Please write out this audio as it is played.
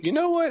You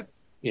know what?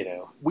 You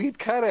know, We'd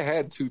kind of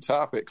had 2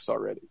 topics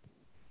already.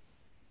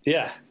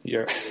 Yeah,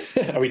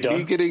 are we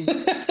done?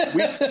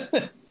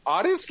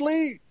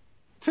 Honestly,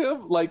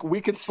 Tim, like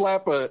we could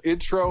slap an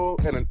intro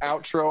and an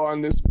outro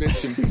on this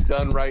bitch and be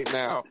done right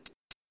now.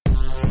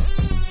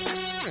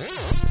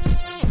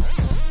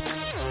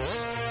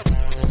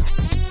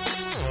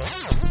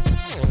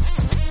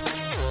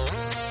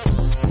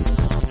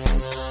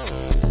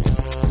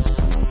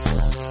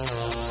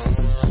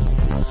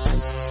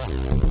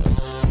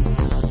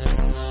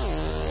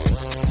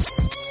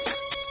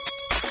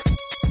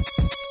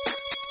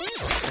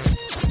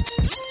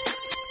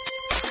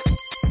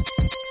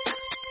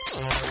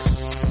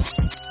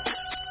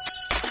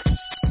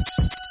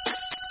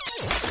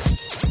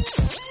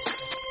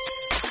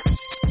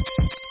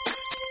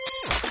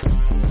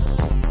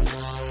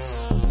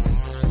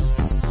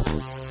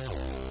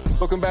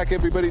 Welcome back,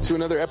 everybody, to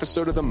another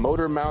episode of the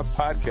Motor Mouth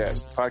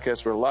Podcast, the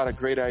podcast where a lot of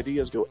great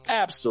ideas go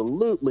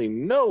absolutely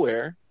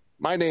nowhere.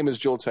 My name is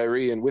Joel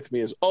Tyree, and with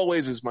me, as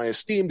always, is my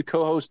esteemed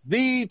co-host,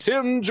 the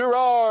Tim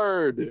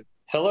Gerard.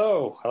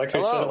 Hello. I like how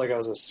you said it like I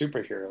was a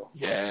superhero.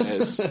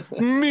 Yes.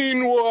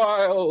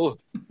 Meanwhile,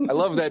 I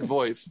love that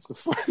voice. It's the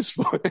funniest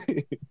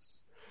voice.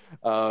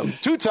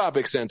 2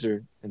 topics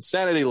enter,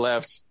 insanity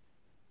left.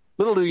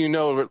 Little do you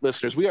know,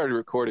 listeners, we already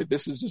recorded.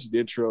 This is just an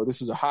intro.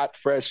 This is a hot,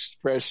 fresh,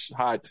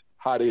 hot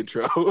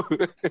intro.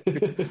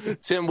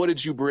 Tim, what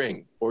did you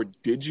bring? Or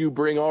did you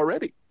bring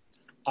already?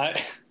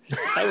 I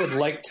would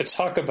like to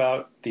talk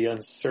about the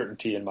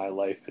uncertainty in my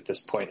life at this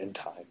point in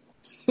time.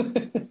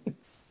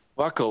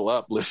 Buckle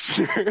up,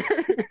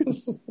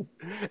 listeners.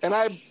 And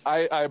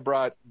I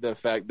brought the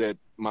fact that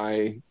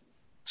my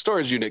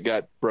storage unit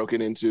got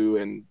broken into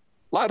and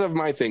a lot of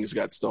my things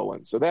got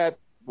stolen. So that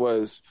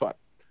was fun.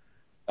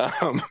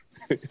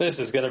 This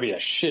is going to be a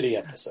shitty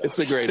episode. It's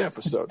a great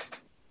episode.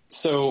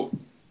 So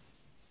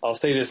I'll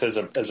say this as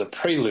a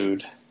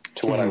prelude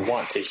to what I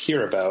want to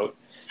hear about.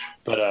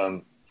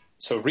 But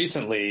so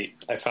recently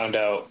I found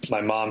out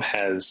my mom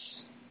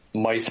has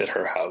mice at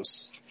her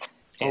house.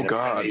 And oh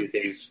God!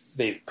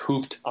 They've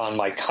pooped on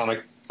my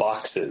comic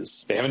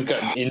boxes. They haven't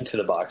gotten into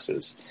the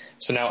boxes.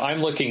 So now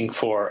I'm looking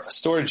for a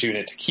storage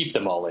unit to keep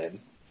them all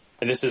in.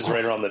 And this is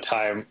right around the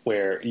time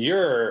where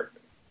you're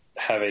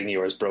having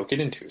yours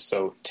broken into.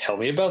 So tell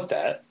me about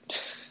that.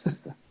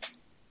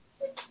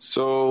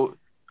 So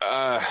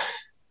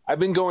I've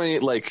been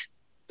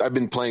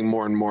playing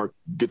more and more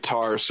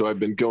guitar, so I've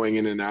been going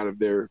in and out of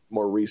there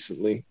more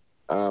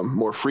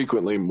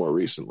frequently.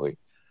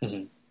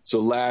 Mm-hmm. So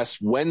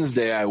last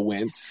Wednesday I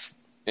went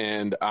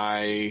and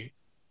I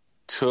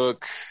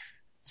took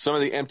some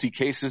of the empty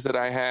cases that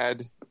I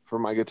had for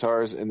my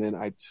guitars, and then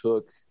I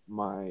took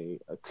my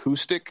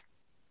acoustic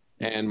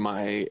and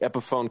my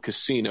Epiphone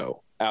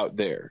Casino out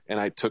there, and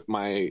I took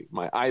my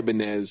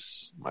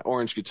Ibanez, my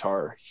orange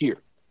guitar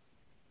here.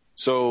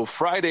 So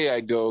Friday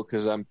I go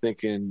because I'm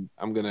thinking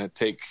I'm going to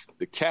take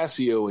the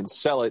Casio and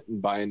sell it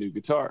and buy a new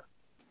guitar.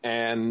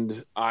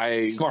 And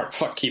Smart,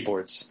 fuck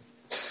keyboards.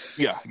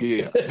 Yeah.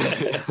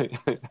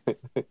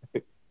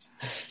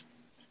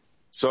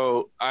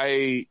 So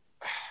I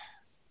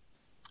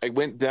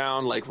went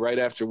down like right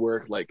after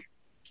work, like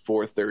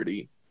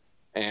 4:30,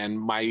 and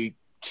my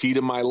key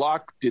to my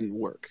lock didn't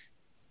work.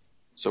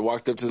 So I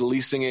walked up to the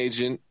leasing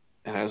agent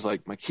and I was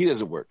like, my key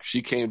doesn't work.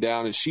 She came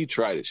down and she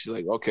tried it. She's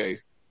like, okay,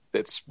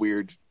 that's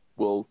weird.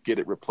 We'll get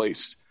it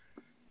replaced.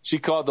 She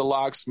called the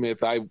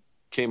locksmith. I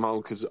came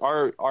home because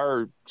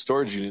our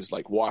storage unit is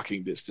like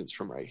walking distance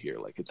from right here.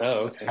 Like it's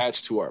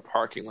attached to our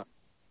parking lot.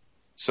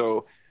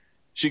 So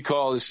she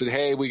called and said,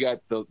 hey, we got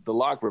the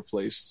lock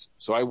replaced.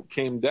 So I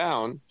came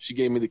down. She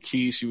gave me the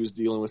key. She was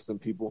dealing with some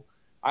people.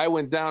 I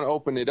went down,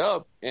 opened it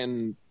up,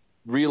 and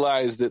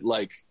realized that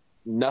like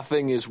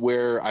nothing is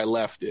where I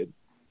left it.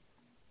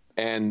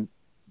 And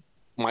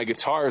my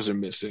guitars are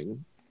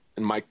missing.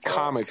 And my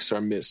comics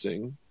are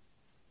missing.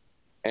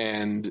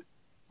 And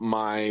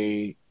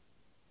my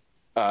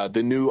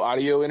the new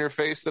audio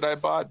interface that I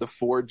bought, the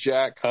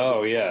 4-jack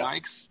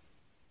mics,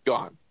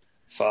 gone.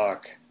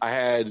 Fuck. I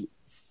had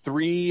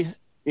 3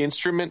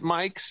 instrument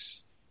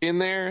mics in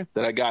there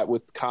that I got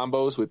with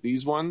combos with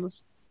these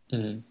ones.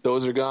 Mm-hmm.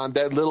 Those are gone.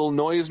 That little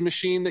noise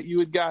machine that you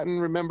had gotten,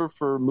 remember,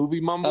 for Movie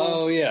Mumble?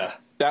 Oh, yeah.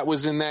 That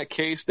was in that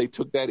case. They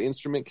took that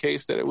instrument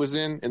case that it was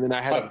in, and then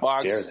I had a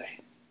box. How dare they?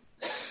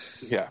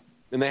 Yeah.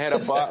 And they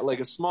had like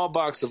a small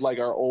box of like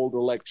our old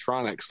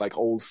electronics, like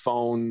old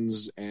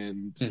phones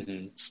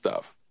and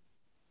stuff.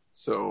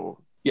 So,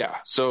 yeah.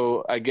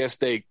 So I guess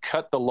they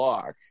cut the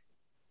lock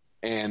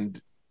and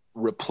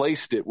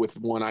replaced it with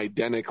one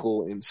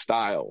identical in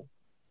style.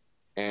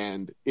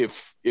 And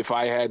if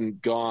I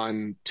hadn't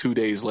gone 2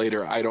 days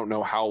later, I don't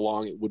know how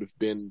long it would have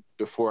been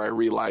before I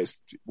realized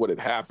what had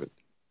happened.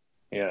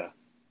 Yeah.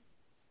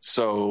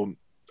 So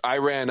I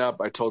ran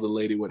up. I told the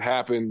lady what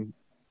happened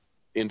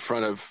in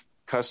front of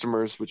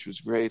customers, which was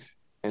great,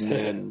 and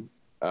then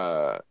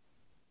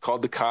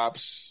called the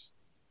cops.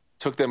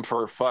 Took them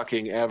for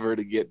fucking ever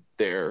to get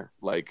there,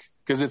 like,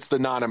 because it's the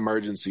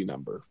non-emergency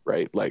number,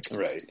 right? Like,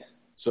 right.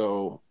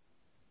 So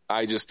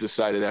I just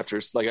decided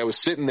after, like, I was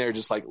sitting there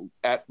just like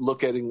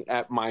looking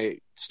at my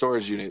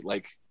storage unit,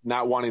 like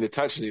not wanting to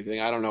touch anything.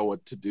 I don't know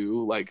what to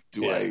do. Like,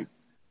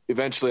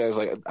 eventually I was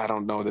like, I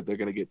don't know that they're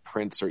going to get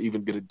prints or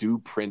even going to do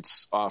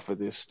prints off of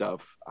this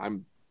stuff.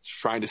 I'm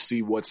trying to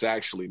see what's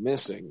actually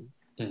missing.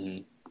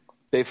 Mm-hmm.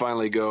 They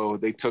finally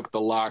they took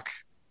the lock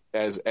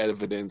as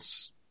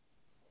evidence.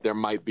 There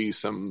might be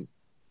some,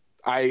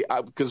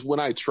 because when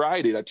I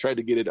tried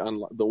to get it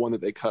on the one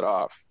that they cut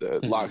off, the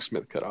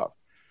locksmith cut off.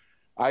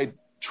 I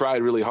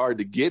tried really hard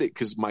to get it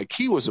because my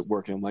key wasn't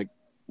working. I'm like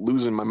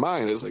losing my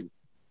mind. I was like,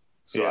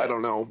 I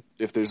don't know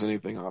if there's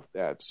anything off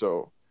that.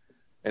 So,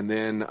 and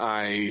then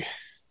I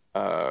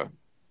got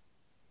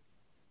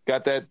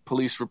that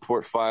police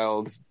report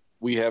filed.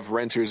 We have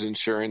renter's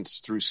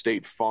insurance through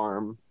State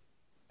Farm,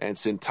 and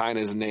it's in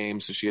Tina's name,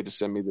 so she had to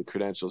send me the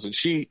credentials. And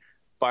she,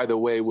 by the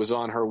way, was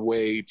on her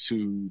way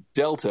to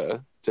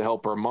Delta to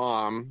help her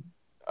mom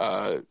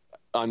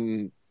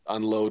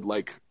unload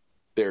like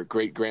their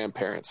great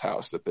grandparents'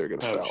 house that they're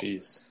going to sell. Oh,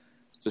 jeez.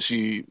 So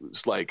she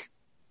was like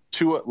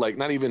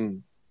not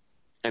even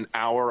an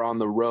hour on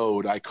the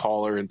road. I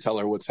call her and tell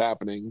her what's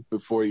happening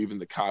before even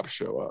the cops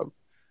show up.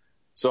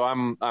 So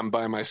I'm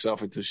by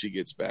myself until she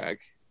gets back.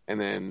 And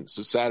then,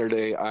 so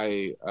Saturday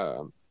I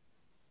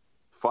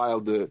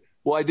filed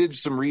I did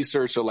some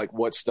research on like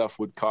what stuff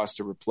would cost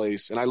to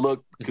replace. And I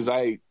looked, because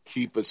I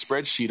keep a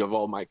spreadsheet of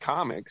all my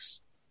comics.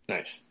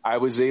 Nice. I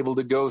was able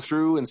to go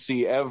through and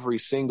see every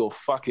single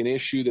fucking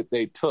issue that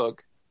they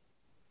took.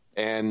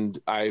 And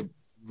I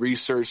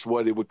researched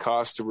what it would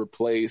cost to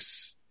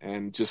replace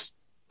and just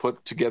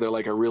put together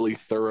like a really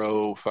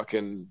thorough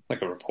fucking,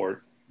 like a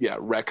report. Yeah.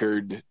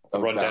 Record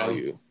of rundown.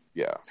 Value.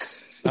 Yeah.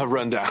 A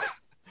rundown.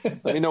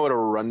 Let me know what a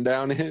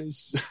rundown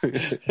is.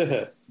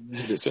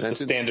 Just a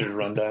standard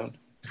rundown.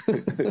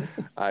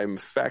 I'm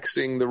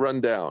faxing the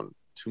rundown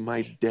to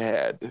my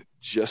dad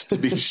just to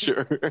be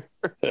sure.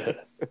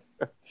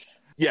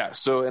 Yeah.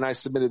 So, and I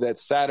submitted that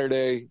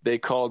Saturday. They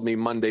called me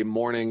Monday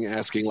morning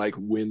asking like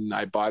when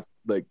I bought,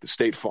 like the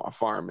State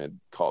Farm had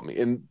called me,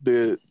 and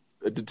a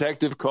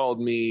detective called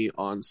me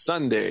on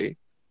Sunday.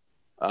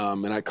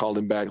 And I called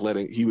him back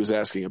he was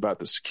asking about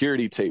the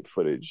security tape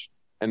footage,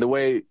 and the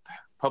way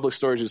Public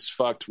Storage is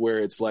fucked where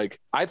it's like,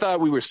 I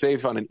thought we were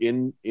safe on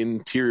an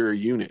interior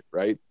unit,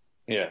 right?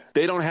 Yeah.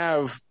 They don't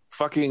have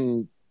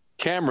fucking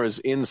cameras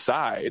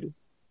inside.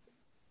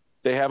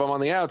 They have them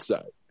on the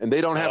outside, and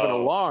they don't have an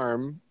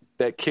alarm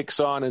that kicks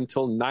on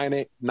until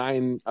 9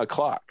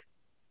 o'clock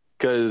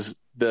because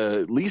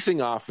the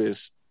leasing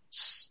office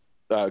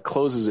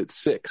closes at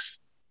 6.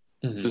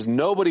 Mm-hmm. There's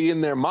nobody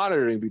in there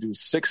monitoring between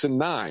 6 and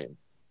 9.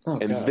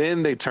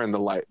 Then they turn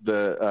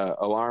the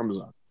alarms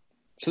on.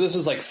 So this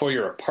was like for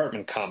your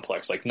apartment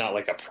complex, like not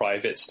like a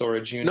private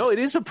storage unit? No, it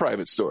is a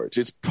private storage.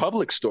 It's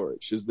Public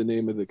Storage is the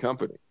name of the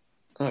company.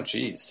 Oh,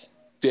 geez.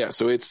 Yeah,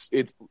 so it's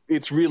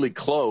really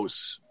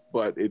close,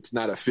 but it's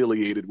not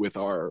affiliated with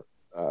our...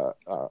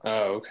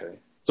 okay.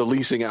 So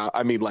leasing out,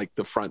 I mean like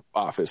the front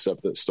office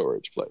of the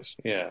storage place.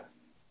 Yeah.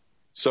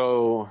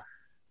 So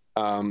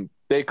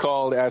they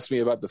called, asked me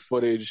about the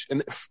footage,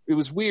 and it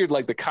was weird.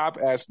 Like the cop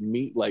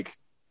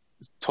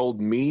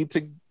told me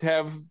to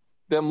have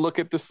them look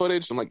at the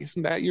footage. I'm like,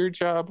 isn't that your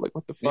job? Like,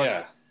 what the fuck?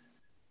 Yeah.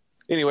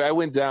 Anyway, I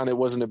went down. It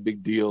wasn't a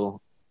big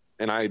deal.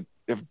 And I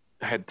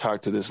had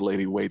talked to this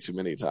lady way too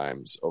many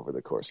times over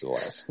the course of the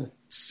last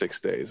 6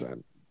 days. I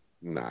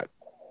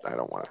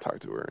don't want to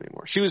talk to her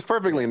anymore. She was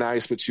perfectly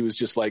nice, but she was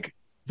just like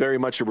very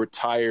much a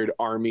retired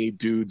Army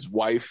dude's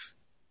wife.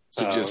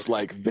 So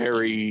like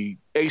very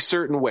a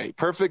certain way,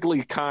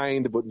 perfectly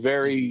kind, but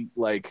very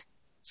like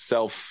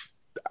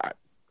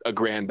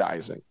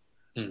self-aggrandizing.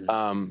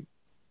 Mm-hmm.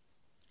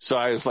 So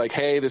I was like,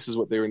 hey, this is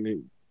what they were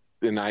doing.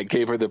 And I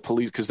gave her the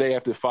police because they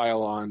have to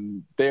file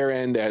on their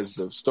end as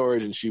the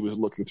storage. And she was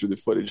looking through the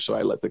footage. So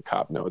I let the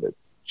cop know that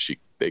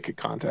they could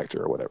contact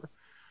her or whatever.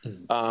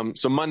 Mm-hmm.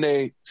 So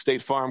Monday,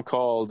 State Farm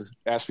called,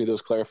 asked me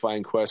those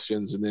clarifying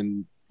questions. And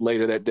then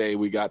later that day,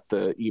 we got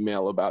the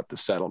email about the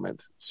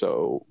settlement.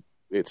 So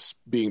it's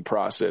being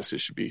processed.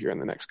 It should be here in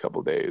the next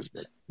couple of days.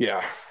 But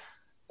yeah,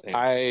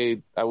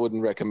 I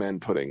wouldn't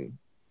recommend putting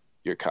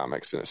your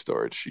comics in a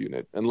storage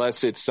unit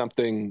unless it's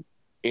something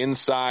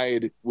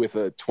inside with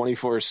a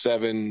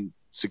 24/7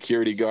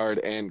 security guard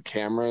and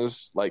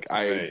cameras.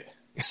 Right.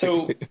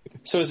 So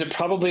is it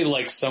probably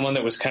like someone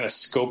that was kind of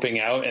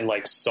scoping out and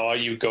like saw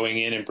you going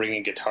in and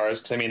bringing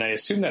guitars? Because I mean, I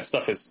assume that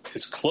stuff is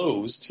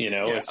closed. You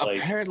know, it's like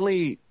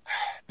apparently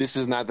this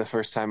is not the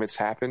first time it's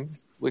happened,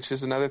 which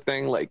is another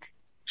thing. Like,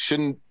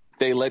 shouldn't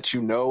they let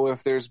you know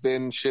if there's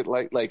been shit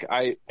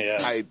can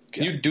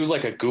you do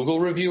like a Google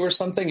review or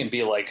something and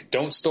be like,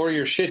 don't store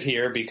your shit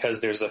here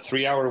because there's a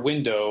 3-hour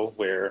window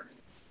where,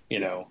 you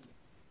know.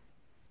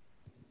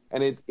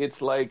 And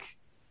it's like,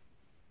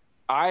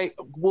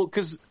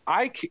 because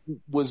I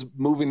was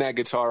moving that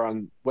guitar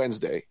on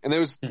Wednesday, and there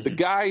was the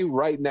guy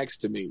right next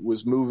to me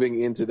was moving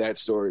into that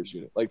storage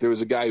unit. Like there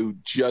was a guy who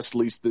just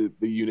leased the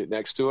unit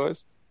next to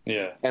us.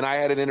 Yeah. And I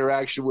had an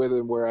interaction with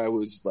him where I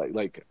was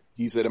like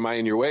he said, am I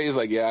in your way? He's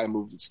like, yeah, I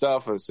moved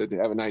stuff. I said,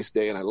 have a nice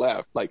day. And I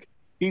left. Like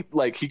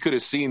he could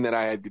have seen that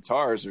I had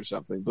guitars or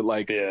something, but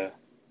like, Yeah.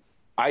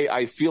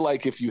 I feel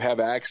like if you have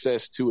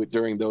access to it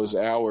during those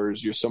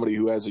hours, you're somebody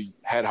who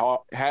had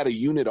a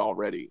unit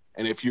already.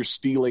 And if you're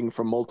stealing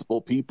from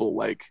multiple people,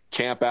 like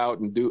camp out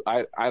and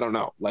I don't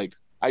know. Like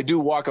I do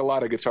walk a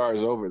lot of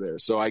guitars over there.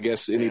 So I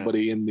guess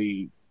anybody in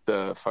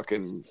the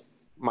fucking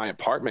my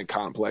apartment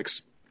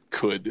complex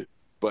could,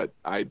 but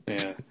I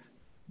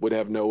would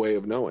have no way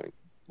of knowing.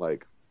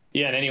 Like,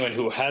 yeah, and anyone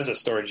who has a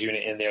storage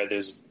unit in there,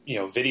 there's,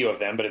 video of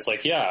them, but it's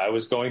like, yeah, I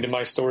was going to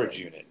my storage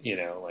unit,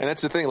 like, and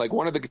that's the thing. Like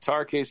one of the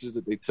guitar cases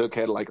that they took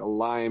had like a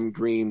lime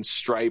green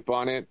stripe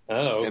on it.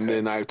 Oh, okay. And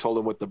then I told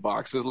them what the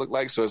boxes looked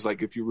like. So it's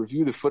like, if you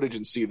review the footage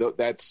and see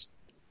that's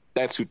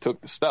who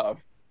took the stuff.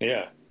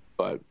 Yeah.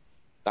 But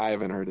I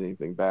haven't heard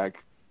anything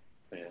back.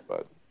 Yeah.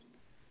 But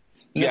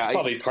and that's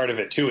probably part of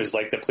it too, is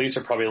like the police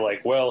are probably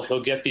like, well,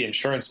 he'll get the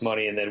insurance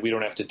money and then we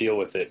don't have to deal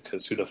with it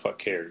because who the fuck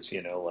cares,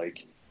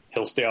 like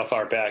he'll stay off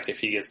our back if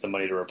he gets the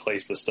money to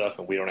replace the stuff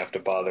and we don't have to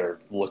bother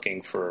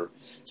looking for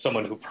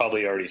someone who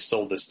probably already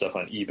sold this stuff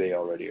on eBay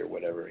already or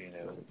whatever,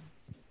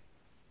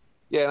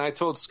 Yeah, and I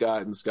told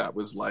Scott, and Scott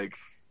was like,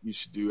 you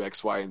should do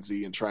X, Y, and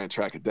Z and try and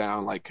track it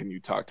down. Like, can you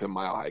talk to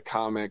Mile High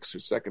Comics or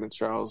Second and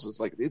Charles?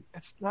 It's like,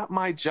 it's not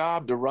my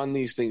job to run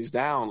these things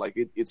down. Like,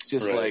 it's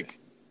just like,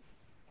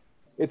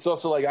 it's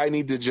also like I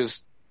need to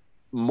just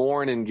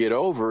mourn and get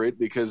over it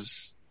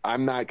because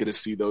I'm not going to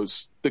see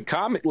those. The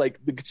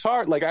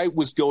guitar, like I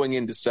was going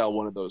in to sell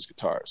one of those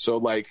guitars. So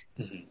like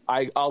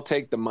I'll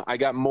take I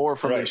got more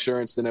from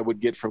insurance than I would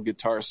get from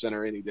Guitar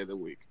Center any day of the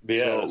week.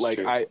 Yeah, so like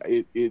true.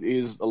 it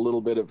is a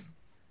little bit of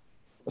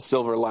a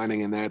silver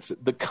lining in that.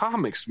 The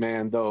comics,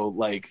 man, though,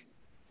 like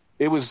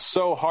it was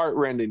so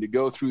heartrending to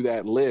go through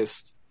that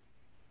list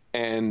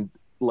and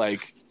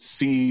like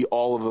see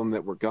all of them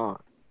that were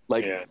gone.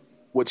 Like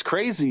what's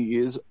crazy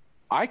is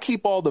I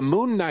keep all the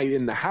Moon Knight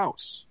in the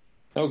house.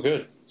 Oh,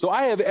 good. So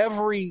I have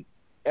every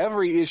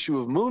issue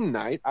of Moon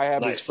Knight. I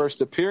have his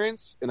first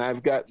appearance, and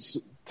I've got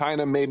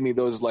Tina made me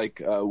those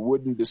like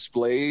wooden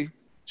display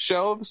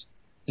shelves.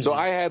 So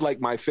I had like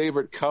my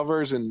favorite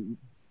covers and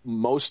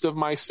most of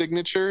my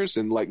signatures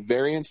and like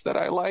variants that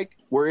I like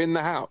were in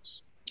the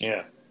house.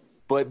 Yeah.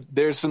 But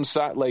there's some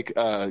like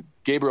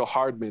Gabriel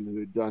Hardman, who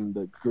had done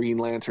the Green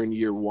Lantern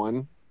Year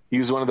One. He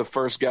was one of the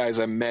first guys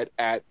I met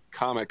at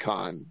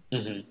Comic-Con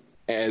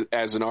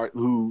as an art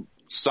who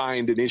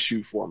signed an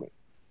issue for me.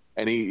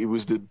 And it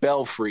was the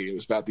Belfry. It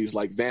was about these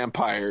like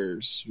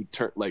vampires who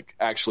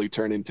actually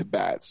turn into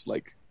bats,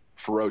 like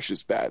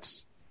ferocious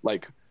bats,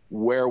 like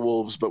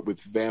werewolves, but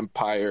with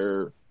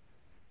vampire-ishness.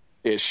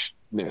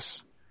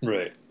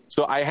 Right.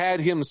 So I had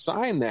him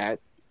sign that,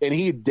 and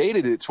he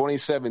dated it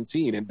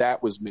 2017, and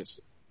that was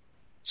missing.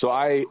 So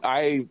I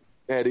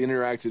had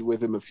interacted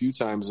with him a few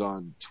times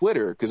on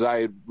Twitter because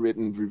I had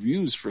written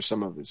reviews for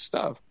some of his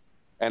stuff.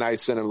 And I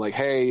sent him like,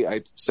 hey,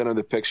 I sent him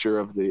the picture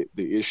of the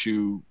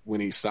issue when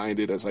he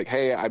signed it. I was like,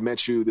 hey, I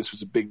met you. This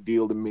was a big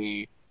deal to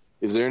me.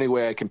 Is there any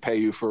way I can pay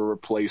you for a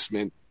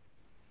replacement?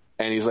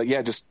 And he's like,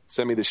 yeah, just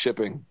send me the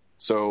shipping.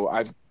 So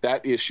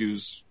that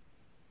issue's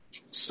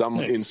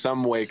in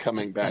some way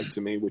coming back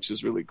to me, which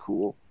is really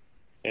cool.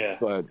 Yeah.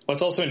 But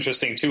what's also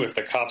interesting too, if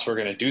the cops were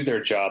going to do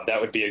their job, that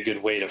would be a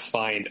good way to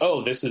find,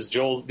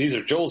 these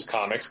are Joel's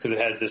comics because it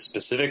has this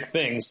specific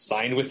thing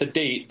signed with a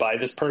date by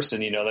this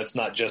person. That's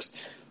not just,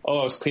 I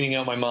was cleaning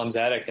out my mom's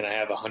attic and I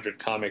have 100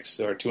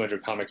 comics or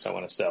 200 comics I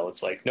want to sell.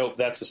 It's like, nope,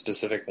 that's a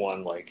specific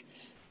one, like,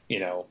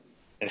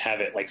 and have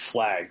it like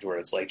flagged where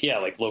it's like,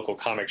 like local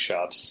comic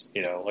shops,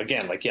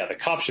 again, like, the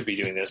cops should be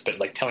doing this, but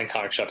like telling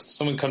comic shops, if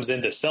someone comes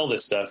in to sell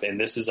this stuff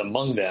and this is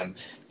among them,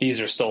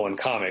 these are stolen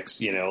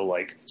comics,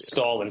 like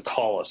stall and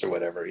call us or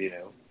whatever,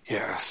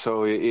 Yeah.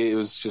 So it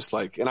was just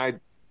like, and I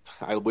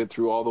went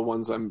through all the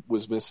ones I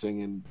was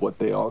missing and what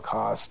they all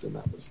cost, and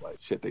that was like,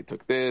 shit, they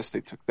took this,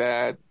 they took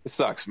that. It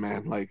sucks,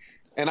 man. Like,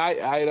 and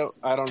I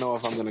don't know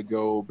if I'm gonna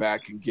go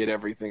back and get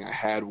everything I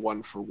had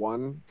one for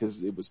one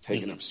because it was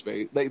taking up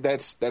space. Like,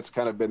 that's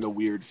kind of been the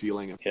weird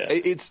feeling.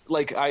 It's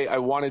like I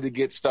wanted to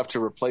get stuff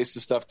to replace the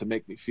stuff to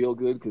make me feel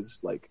good because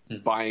like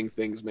buying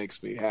things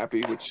makes me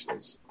happy, which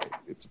is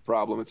it's a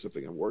problem. It's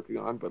something I'm working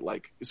on, but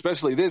like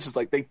especially this is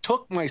like they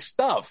took my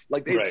stuff.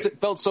 Like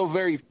it felt so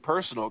very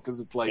personal because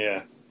it's like.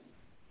 Yeah.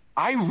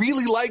 I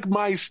really like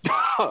my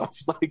stuff.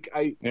 Like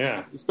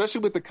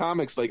especially with the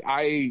comics, like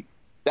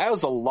that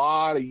was a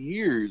lot of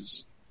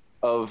years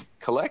of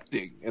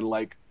collecting and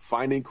like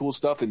finding cool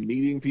stuff and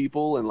meeting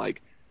people. And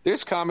like,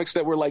 there's comics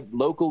that were like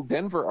local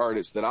Denver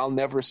artists that I'll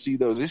never see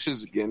those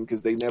issues again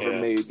because they never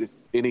made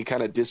any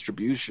kind of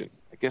distribution.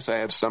 I guess I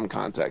have some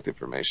contact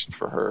information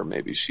for her.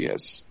 Maybe she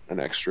has an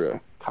extra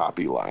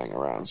copy lying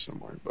around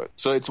somewhere. But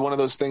so it's one of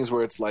those things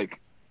where it's like,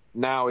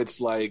 now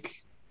it's like,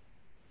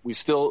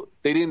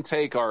 they didn't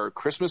take our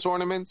Christmas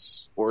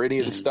ornaments or any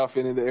of the stuff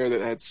in there that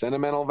had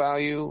sentimental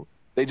value.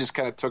 They just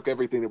kind of took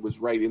everything that was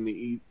right in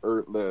the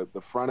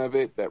front of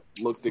it that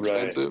looked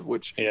expensive,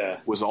 which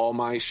was all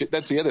my shit.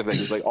 That's the other thing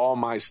is like all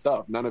my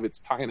stuff. None of it's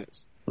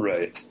Tina's.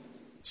 Right.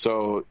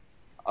 So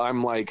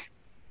I'm like,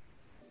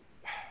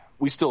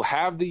 we still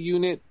have the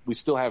unit. We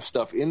still have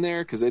stuff in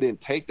there because they didn't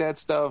take that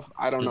stuff.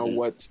 I don't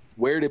know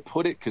where to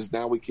put it because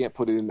now we can't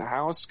put it in the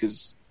house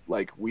because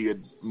like we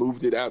had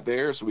moved it out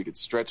there so we could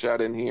stretch out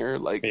in here.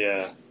 Like,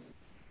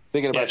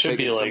 thinking about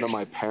taking some to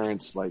my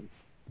parents. Like,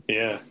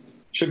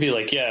 should be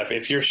like,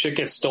 if your shit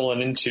gets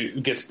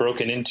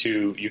broken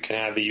into, you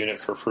can have the unit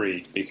for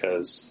free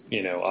because,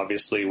 you know,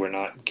 obviously we're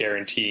not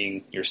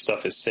guaranteeing your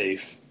stuff is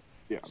safe.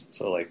 Yeah.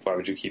 So like, why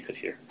would you keep it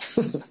here?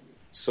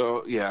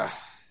 So, yeah.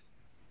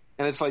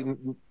 And it's like,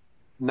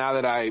 now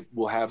that I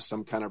will have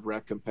some kind of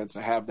recompense,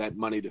 I have that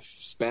money to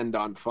spend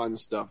on fun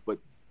stuff, but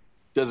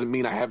doesn't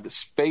mean I have the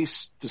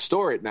space to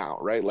store it now,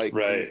 right? Like,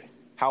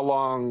 how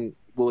long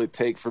will it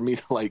take for me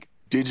to like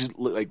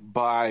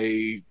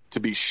buy to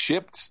be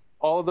shipped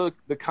all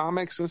the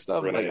comics and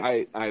stuff? Right.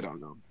 Like, I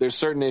don't know. There's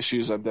certain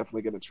issues I'm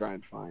definitely going to try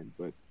and find,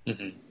 but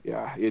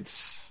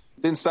it's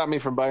didn't stop me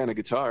from buying a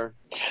guitar.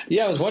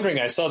 Yeah, I was wondering,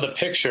 I saw the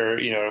picture,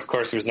 you know, of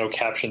course there was no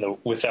caption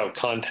without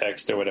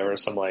context or whatever,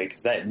 so I'm like,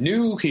 is that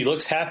new? He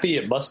looks happy,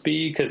 it must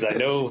be, because I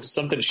know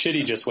something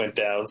shitty just went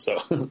down,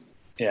 so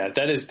yeah,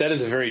 that is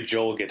a very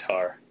Joel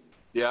guitar.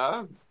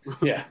 Yeah?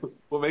 Yeah.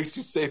 What makes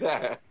you say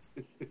that?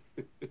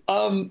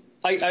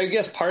 I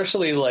guess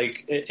partially,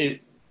 like,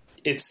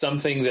 it's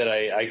something that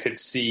I could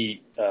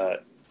see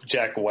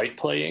Jack White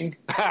playing.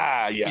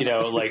 Yeah. You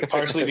know, like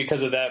partially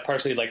because of that,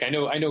 partially like I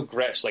know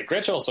Gretsch. Like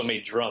Gretsch also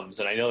made drums,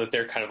 and I know that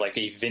they're kind of like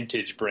a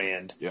vintage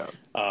brand. Yeah.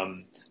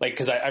 Like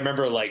because I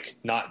remember like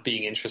not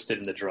being interested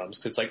in the drums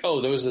because it's like,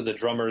 oh, those are the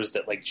drummers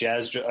that like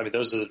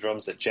those are the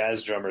drums that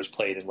jazz drummers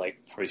played in like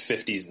probably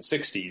 50s and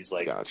 60s.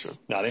 Like, gotcha.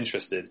 Not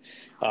interested.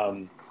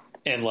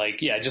 And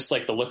like, yeah, just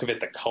like the look of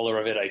it, the color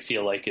of it, I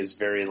feel like is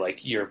very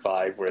like your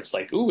vibe where it's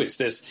like, ooh, it's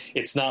this,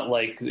 it's not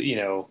like, you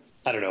know,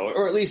 I don't know,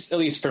 or at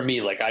least for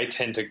me, like I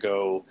tend to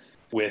go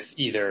with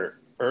either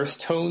earth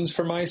tones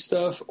for my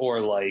stuff or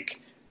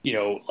like, you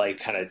know, like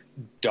kind of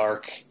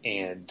dark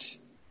and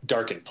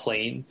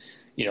plain,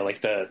 you know,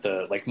 like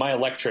the like my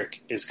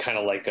electric is kind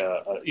of like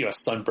a you know, a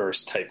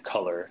sunburst type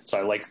color. So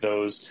I like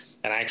those.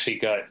 And I actually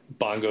got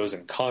bongos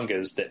and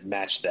congas that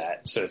match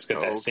that. So it's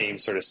got that same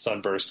sort of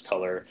sunburst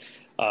color.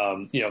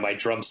 You know, my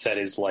drum set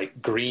is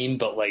like green,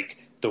 but like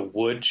the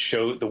wood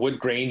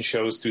grain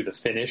shows through the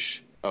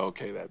finish.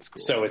 Okay, that's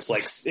cool. So it's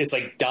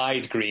like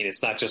dyed green.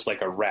 It's not just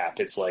like a wrap.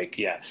 It's like,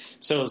 yeah.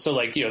 So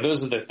like, you know,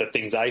 those are the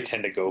things I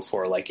tend to go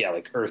for. Like, yeah,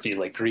 like earthy,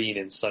 like green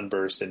and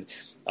sunburst and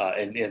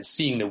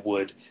seeing the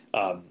wood.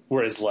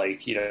 Whereas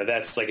like, you know,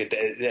 that's like,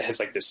 it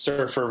has like this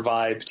surfer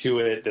vibe to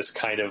it, this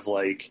kind of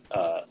like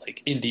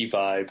indie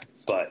vibe.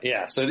 But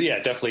yeah, so yeah,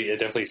 it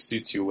definitely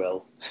suits you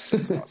well.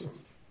 That's awesome.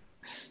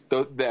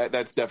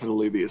 That's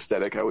definitely the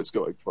aesthetic I was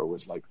going for,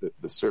 was like the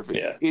surfing.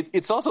 Yeah.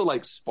 It's also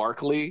like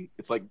sparkly.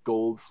 It's like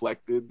gold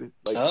flected,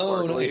 like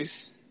sparkly,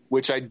 nice.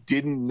 Which I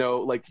didn't know.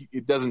 Like,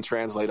 it doesn't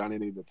translate on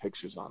any of the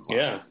pictures online.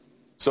 Yeah.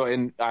 So,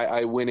 and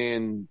I went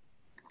in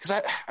because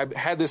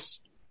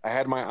I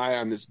had my eye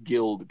on this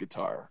Guild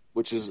guitar,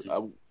 which is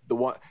the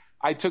one.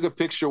 I took a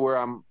picture where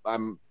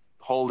I'm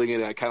holding it,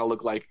 and I kind of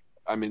look like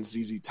I'm in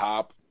ZZ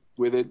Top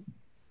with it.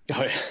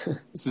 Oh, yeah.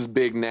 This is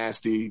big,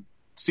 nasty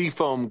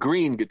seafoam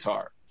green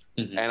guitar.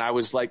 Mm-hmm. And I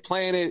was like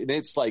playing it, and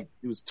it's like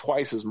it was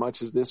twice as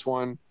much as this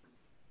one.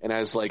 And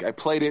I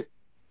played it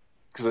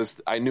because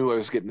I knew I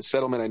was getting the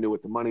settlement. I knew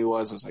what the money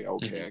was. I was like,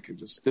 okay, I can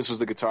just. This was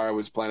the guitar I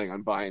was planning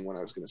on buying when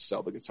I was going to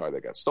sell the guitar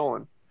that got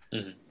stolen.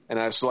 Mm-hmm. And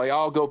I was like,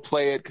 I'll go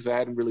play it because I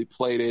hadn't really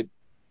played it.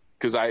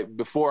 Because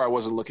before I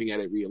wasn't looking at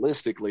it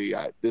realistically.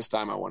 This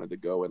time I wanted to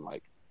go and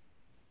like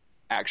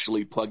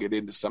actually plug it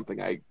into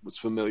something I was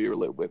familiar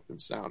with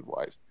and sound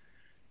wise.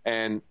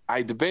 And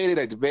I debated,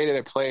 I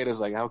played. I was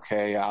like,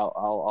 okay,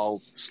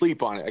 I'll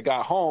sleep on it. I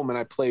got home and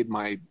I played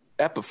my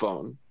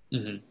Epiphone,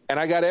 and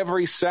I got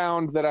every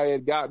sound that I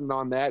had gotten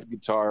on that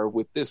guitar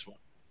with this one.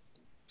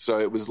 So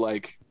it was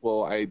like,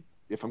 well,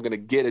 if I'm going to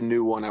get a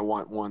new one, I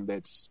want one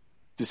that's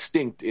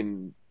distinct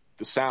in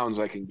the sounds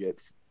I can get,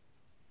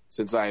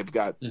 since I've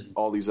got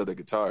all these other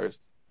guitars.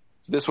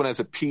 So this one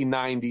has a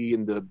P90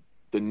 in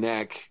the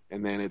neck,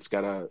 and then it's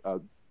got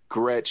a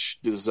Gretsch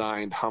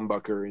designed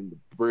humbucker in the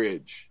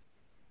bridge.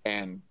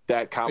 And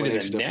that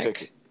combination of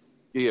pick,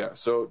 yeah.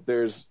 So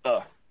there's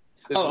gotcha.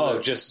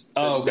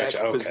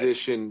 Okay.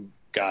 Position,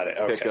 got it.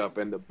 Okay. Pickup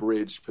and the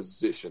bridge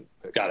position.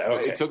 Pickup. Got it.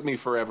 Okay. It took me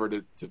forever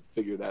to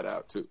figure that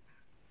out too.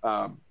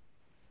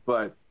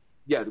 But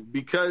yeah,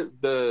 because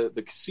the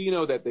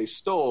casino that they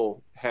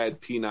stole had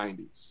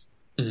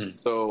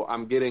P90s, so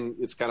I'm getting,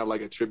 it's kind of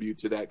like a tribute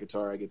to that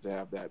guitar. I get to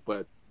have that,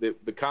 but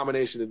the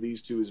combination of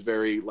these two is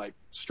very like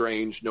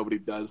strange. Nobody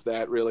does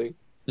that really.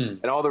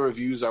 And all the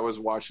reviews I was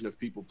watching of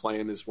people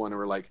playing this one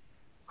were like,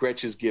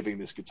 Gretsch is giving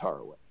this guitar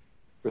away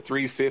for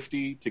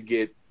 $350 to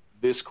get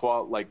this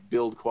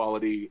build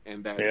quality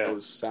and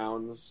those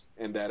sounds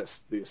and the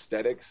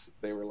aesthetics.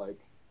 They were like,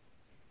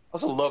 I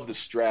also love the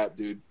strap,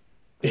 dude.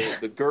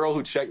 The girl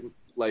who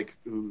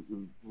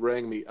who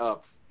rang me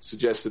up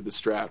suggested the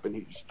strap,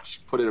 and she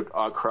put it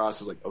across.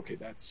 I was like, okay,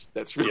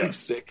 that's really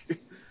sick.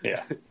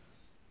 Yeah,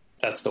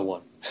 that's the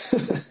one.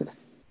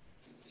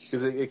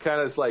 Because it kind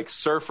of is like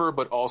surfer,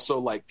 but also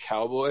like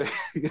cowboy.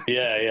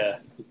 Yeah.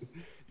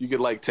 You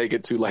could like take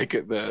it to like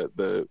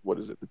the what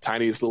is it, the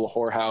tiniest little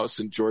whorehouse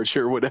in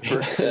Georgia or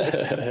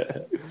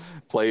whatever.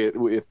 Play it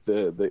with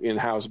the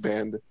in-house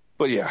band.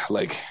 But yeah,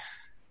 like,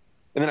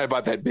 and then I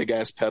bought that big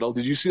ass pedal.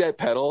 Did you see that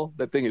pedal?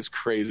 That thing is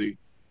crazy.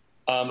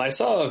 I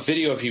saw a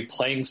video of you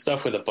playing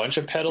stuff with a bunch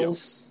of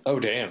pedals. Yep. Oh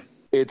damn!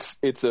 It's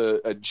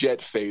a jet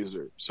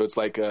phaser, so it's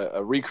like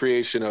a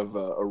recreation of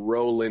a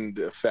Roland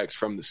effect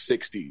from the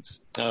 '60s.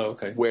 Oh,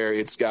 okay. Where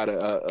it's got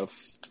a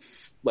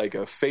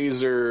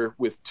phaser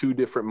with two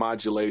different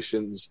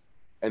modulations,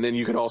 and then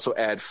you can also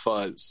add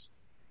fuzz.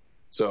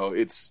 So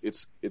it's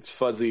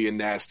fuzzy and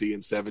nasty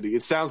and 70.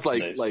 It sounds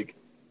like nice.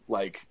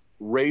 like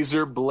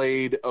razor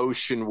blade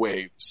ocean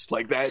waves.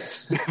 Like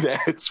that's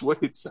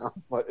what it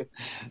sounds like.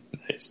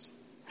 Nice.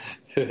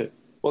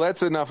 Well,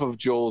 that's enough of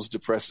Joel's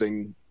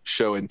depressing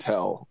show and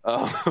tell.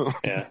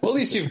 Yeah. Well, at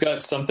least you've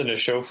got something to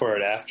show for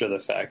it after the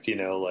fact, you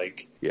know,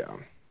 like. Yeah.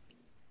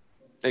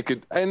 It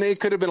could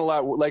have been a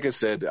lot. Like I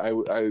said,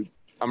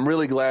 I'm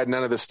really glad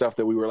none of the stuff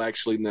that we were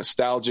actually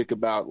nostalgic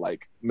about,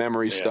 like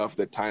memory stuff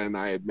that Tyne and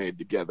I had made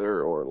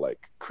together, or like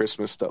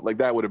Christmas stuff, like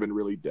that would have been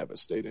really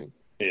devastating.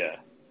 Yeah.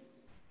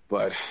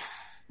 But,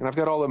 and I've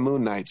got all the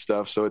Moon Knight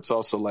stuff, so it's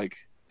also like,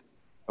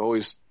 I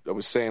was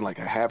saying, like,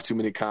 I have too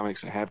many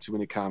comics.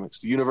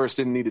 The universe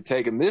didn't need to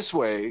take them this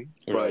way.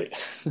 Right.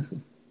 But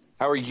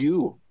how are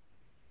you?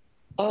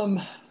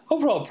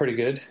 Overall, pretty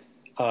good.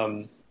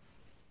 I'm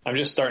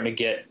just starting to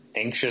get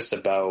anxious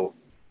about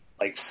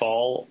like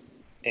fall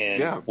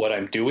and what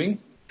I'm doing,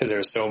 because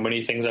there's so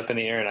many things up in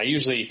the air. And I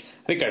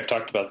think I've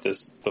talked about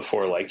this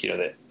before, like, you know,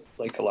 that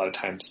like a lot of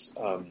times,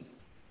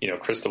 you know,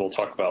 Krista will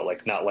talk about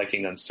like not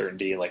liking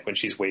uncertainty, like when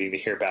she's waiting to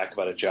hear back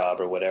about a job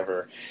or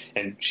whatever.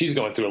 And she's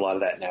going through a lot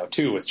of that now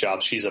too, with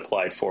jobs she's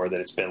applied for that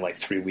it's been like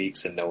 3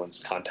 weeks and no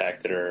one's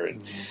contacted her.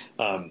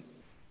 And,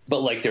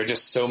 but like, there are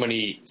just so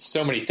many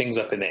things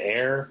up in the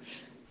air,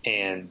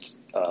 and,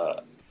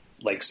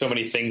 like so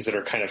many things that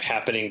are kind of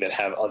happening that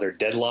have other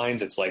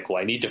deadlines. It's like,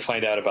 well, I need to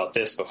find out about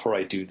this before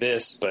I do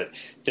this, but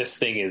this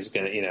thing is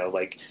going to, you know,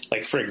 like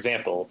for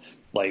example,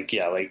 like,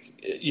 yeah, like,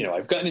 you know,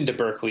 I've gotten into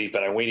Berkeley,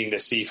 but I'm waiting to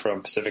see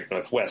from Pacific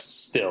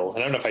Northwest still. And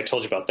I don't know if I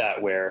told you about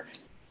that, where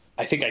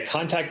I think I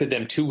contacted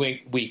them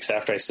 2 weeks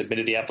after I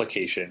submitted the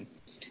application.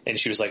 And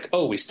she was like,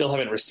 oh, we still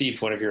haven't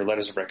received one of your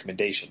letters of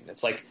recommendation.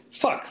 It's like,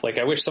 fuck, like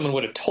I wish someone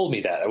would have told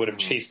me that. I would have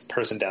chased the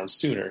person down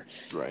sooner.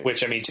 Right.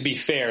 Which, I mean, to be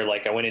fair,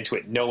 like I went into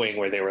it knowing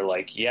where they were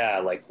like, yeah,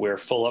 like we're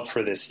full up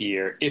for this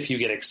year. If you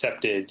get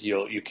accepted,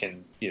 you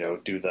can, you know,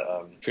 do the,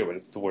 I forget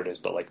what the word is,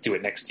 but like do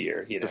it next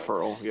year, you know.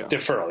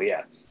 Deferral,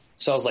 yeah.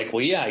 So I was like,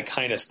 well, yeah, I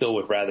kind of still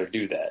would rather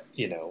do that,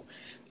 you know.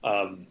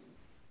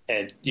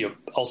 And, you know,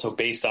 also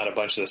based on a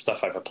bunch of the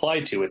stuff I've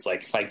applied to, it's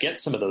like if I get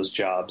some of those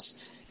jobs,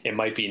 it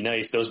might be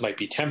nice. Those might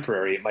be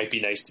temporary. It might be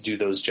nice to do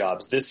those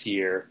jobs this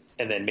year,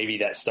 and then maybe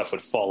that stuff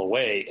would fall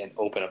away and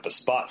open up a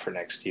spot for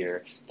next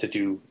year to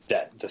do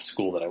the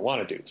school that I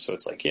want to do. So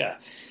it's like, yeah.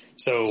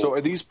 So are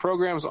these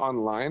programs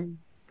online?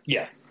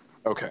 Yeah.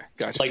 Okay,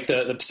 gotcha. Like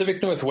the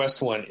Pacific Northwest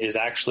one is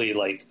actually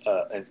like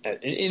an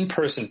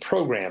in-person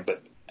program,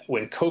 but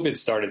when COVID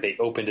started, they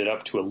opened it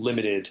up to a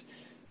limited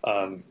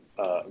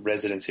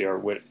residency, or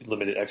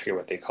limited, I forget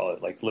what they call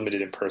it, like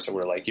limited in person,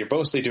 where like you're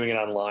mostly doing it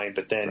online,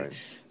 but then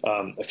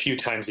a few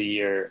times a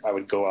year I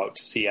would go out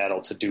to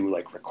Seattle to do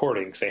like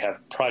recordings. They have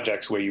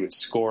projects where you would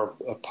score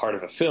a part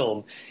of a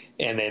film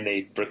and then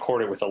they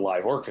record it with a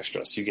live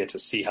orchestra. So you get to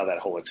see how that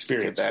whole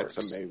experience works.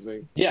 That's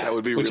amazing. Yeah. That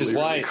would be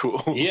really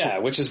cool. Yeah.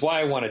 Which is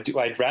why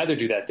I'd rather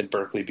do that than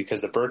Berkeley,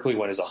 because the Berkeley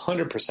one is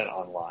 100%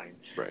 online.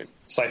 Right.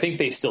 So I think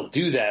they still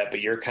do that, but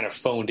you're kind of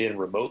phoned in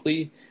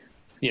remotely.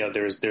 You know,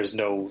 there's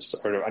no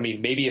sort of, I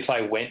mean, maybe if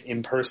I went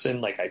in person,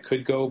 like I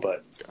could go,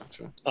 but,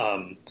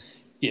 gotcha.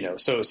 You know,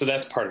 so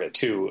that's part of it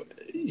too,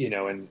 you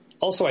know, and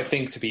also I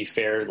think, to be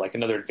fair, like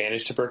another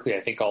advantage to Berkeley, I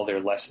think all their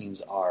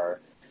lessons are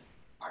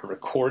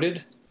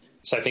recorded.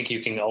 So I think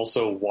you can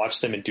also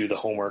watch them and do the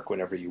homework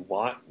whenever you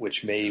want,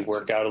 which may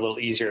work out a little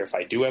easier if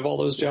I do have all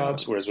those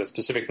jobs. Whereas with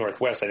Pacific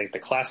Northwest, I think the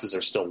classes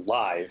are still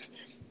live.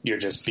 You're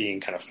just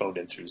being kind of phoned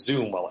in through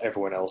Zoom, while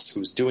everyone else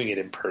who's doing it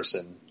in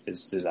person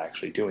is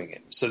actually doing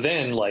it. So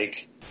then,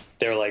 like,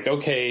 they're like,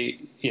 okay,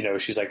 you know,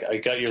 she's like, I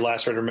got your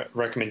last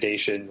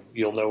recommendation.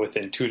 You'll know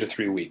within 2 to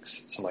 3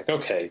 weeks. So I'm like,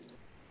 okay.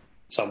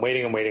 So I'm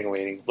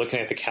waiting, looking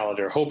at the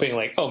calendar, hoping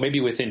like, oh,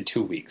 maybe within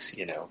 2 weeks,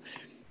 you know.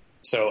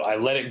 So I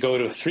let it go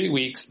to 3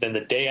 weeks. Then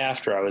the day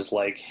after, I was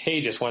like,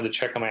 hey, just wanted to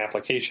check on my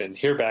application.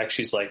 Hear back.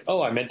 She's like,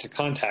 oh, I meant to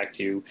contact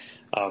you.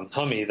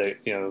 Hummy, the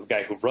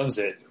guy who runs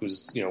it,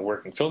 who's, you know,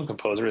 working film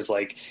composer, is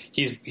like,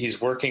 he's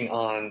working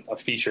on a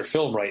feature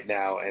film right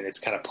now, and it's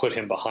kind of put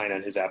him behind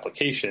on his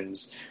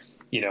applications.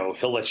 You know,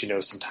 he'll let you know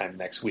sometime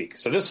next week.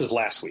 So this was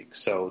last week.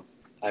 So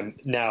I'm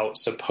now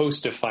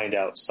supposed to find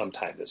out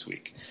sometime this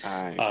week.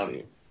 I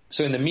see.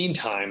 So in the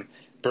meantime,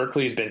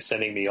 Berkeley's been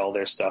sending me all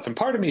their stuff. And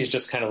part of me is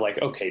just kind of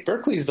like, okay,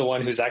 Berkeley's the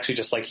one who's actually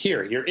just like,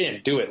 here, you're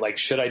in, do it. Like,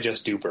 should I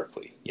just do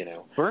Berkeley? You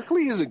know,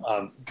 Berkeley is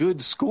a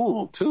good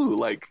school too.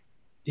 Like,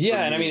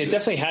 Yeah, and I mean, it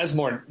definitely has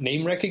more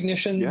name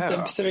recognition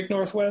than Pacific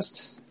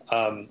Northwest.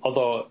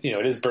 Although,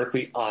 it is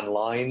Berkeley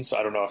online, so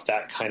I don't know if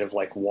that kind of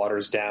like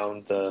waters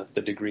down the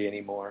degree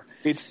anymore.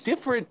 It's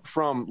different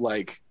from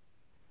like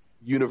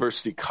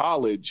University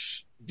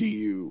College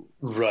DU,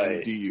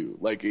 right? DU,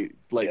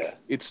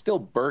 it's still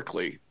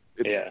Berkeley.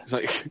 It's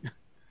like.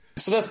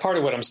 So that's part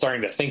of what I'm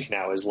starting to think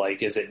now is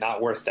like, is it not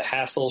worth the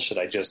hassle? Should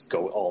I just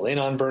go all in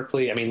on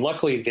Berkeley? I mean,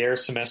 luckily their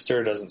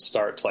semester doesn't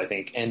start till I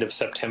think end of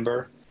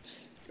September.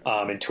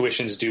 And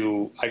tuition's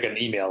due, I got an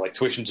email, like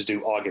tuition's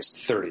due August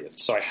 30th.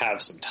 So I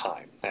have some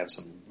time. I have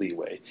some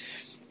leeway.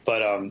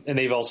 But, and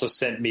they've also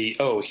sent me,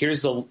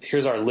 here's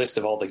our list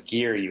of all the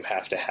gear you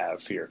have to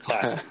have for your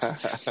classes.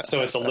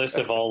 So it's a list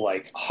of all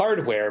like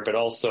hardware, but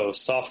also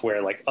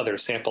software, like other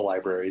sample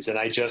libraries. And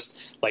I just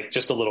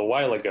a little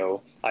while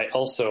ago, I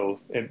also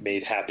am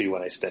made happy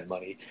when I spend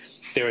money.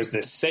 There was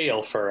this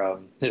sale for,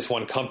 this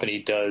one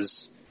company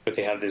does, but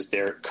they have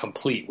their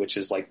complete, which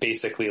is like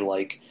basically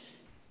like,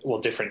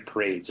 different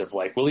grades of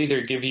like, we'll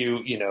either give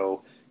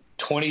you,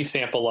 20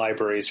 sample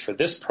libraries for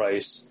this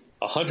price,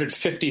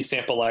 150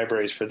 sample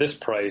libraries for this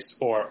price,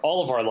 or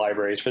all of our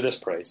libraries for this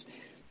price.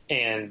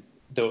 And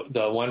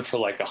the one for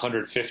like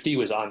 150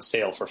 was on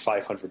sale for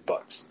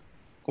 $500,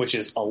 which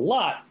is a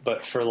lot,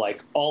 but for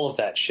like all of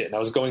that shit. And I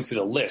was going through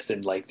the list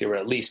and like there were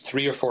at least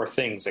 3 or 4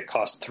 things that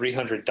cost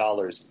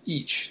 $300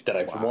 each that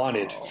I've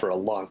wanted for a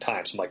long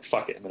time. So I'm like,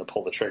 fuck it, I'm going to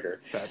pull the trigger.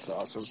 That's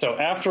awesome. So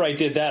after I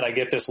did that, I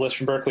get this list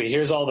from Berkeley.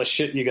 Here's all the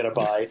shit you got to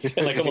buy.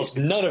 And like almost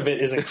none of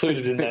it is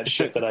included in that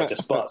shit that I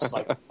just bought. So I'm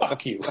like,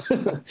 fuck you.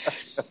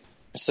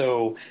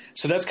 So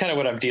that's kind of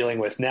what I'm dealing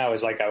with now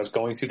is like I was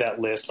going through that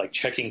list, like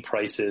checking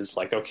prices,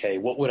 like, okay,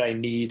 what would I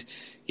need?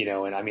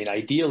 And I mean,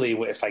 ideally,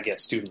 if I get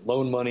student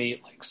loan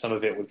money, like some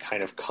of it would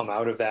kind of come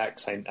out of that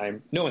because I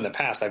know in the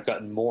past I've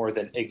gotten more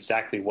than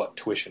exactly what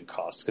tuition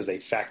costs because they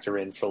factor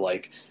in for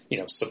like,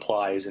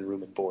 supplies and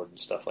room and board and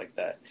stuff like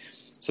that.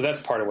 So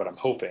that's part of what I'm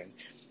hoping.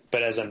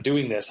 But as I'm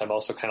doing this, I'm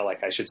also kind of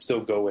like I should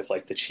still go with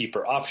like the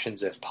cheaper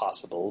options if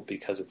possible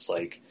because it's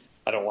like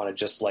I don't want to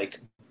just like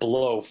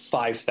blow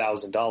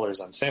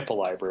 $5,000 on sample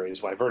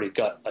libraries when I've already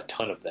got a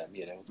ton of them,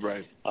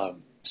 Right.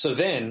 So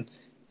then,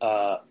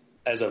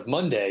 as of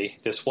Monday,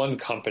 this one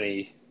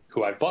company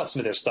who I've bought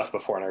some of their stuff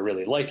before and I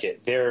really like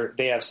it,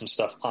 they have some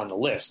stuff on the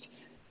list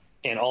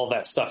and all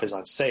that stuff is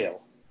on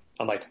sale.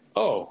 I'm like,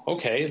 oh,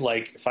 okay.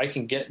 Like if I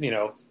can get,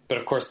 but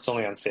of course it's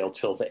only on sale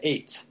till the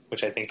 8th,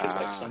 which I think is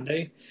like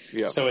Sunday.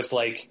 Yep. So it's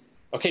like,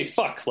 okay,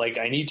 fuck. Like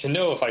I need to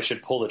know if I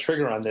should pull the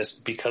trigger on this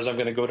because I'm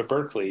going to go to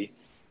Berkeley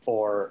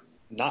or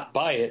not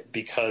buy it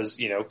because,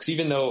 because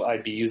even though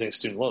I'd be using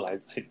student loan,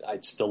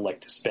 I'd still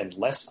like to spend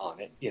less on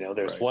it.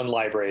 There's one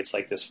library, it's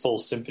like this full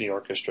symphony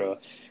orchestra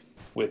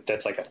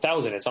that's like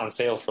 1,000. It's on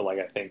sale for like,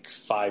 I think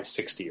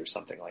 $560 or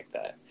something like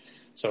that.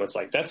 So it's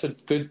like, that's a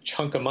good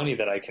chunk of money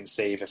that I can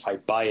save if I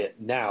buy it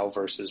now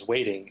versus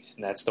waiting.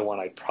 And that's the one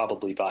I'd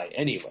probably buy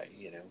anyway,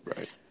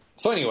 Right.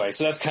 So anyway,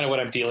 so that's kind of what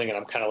I'm dealing and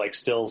I'm kind of like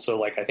still, so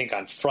like, I think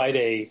on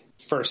Friday,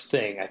 first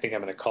thing, I think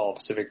I'm going to call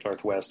Pacific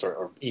Northwest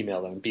or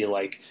email them and be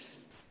like,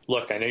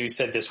 look, I know you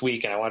said this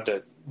week and I want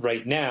to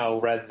write now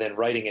rather than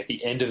writing at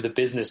the end of the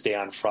business day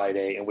on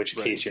Friday, in which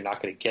case you're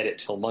not going to get it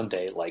till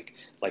Monday. Like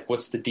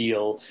what's the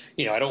deal?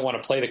 I don't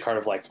want to play the card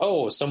of like,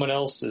 oh, someone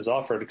else is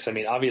offered because I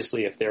mean,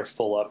 obviously if they're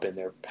full up and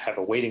they have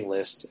a waiting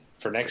list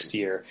for next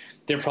year,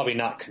 they're probably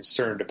not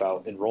concerned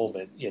about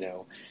enrollment,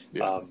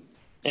 Yeah.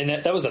 And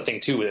that was the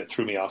thing too that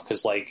threw me off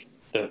because like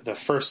the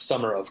first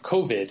summer of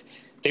COVID,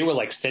 they were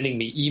like sending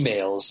me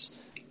emails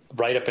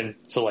right up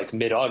until like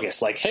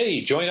mid-August, like, hey,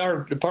 join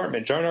our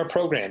department, join our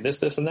program,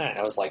 this, and that. And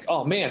I was like,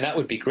 oh man, that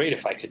would be great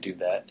if I could do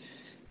that.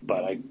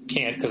 But I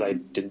can't because I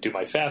didn't do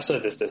my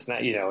FAFSA, this, and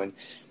that,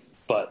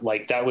 but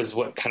like that was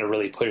what kind of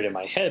really put it in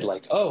my head.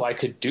 Like, oh, I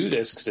could do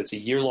this because it's a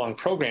year-long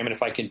program. And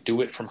if I can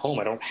do it from home,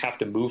 I don't have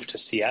to move to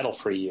Seattle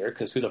for a year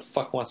because who the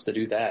fuck wants to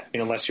do that?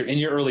 Unless you're in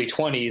your early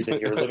 20s and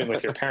you're living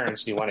with your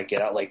parents and you want to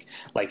get out,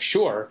 like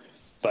sure,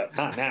 but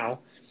not now.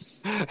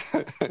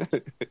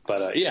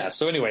 But yeah,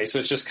 so anyway, so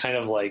it's just kind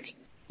of like,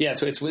 yeah,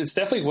 so it's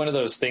definitely one of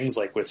those things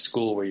like with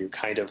school where you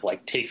kind of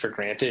like take for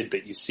granted,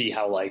 but you see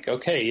how like,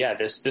 okay, yeah,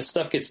 this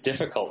stuff gets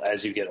difficult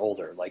as you get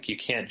older. Like you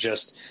can't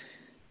just,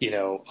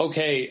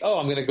 okay,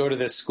 I'm going to go to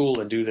this school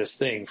and do this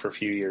thing for a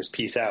few years.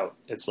 Peace out.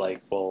 It's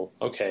like, well,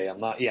 okay, I'm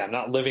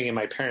not living in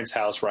my parents'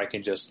 house where I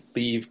can just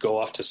leave, go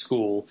off to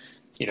school,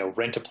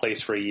 rent a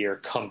place for a year,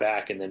 come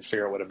back and then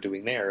figure out what I'm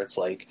doing there. It's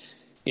like,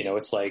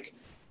 it's like,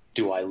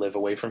 do I live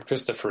away from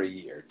Krista for a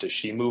year? Does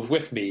she move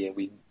with me?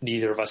 And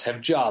neither of us have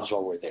jobs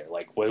while we're there.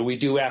 Like, what do we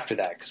do after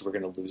that? Because we're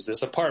going to lose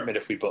this apartment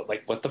if we both,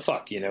 like, what the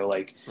fuck,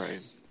 Like, right.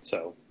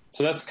 So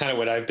that's kind of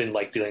what I've been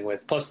like dealing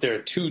with. Plus, there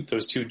are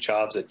those two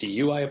jobs at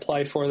DU I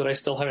applied for that I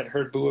still haven't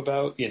heard boo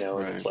about.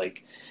 And it's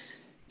like,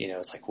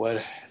 it's like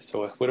what?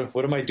 So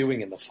what am I doing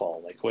in the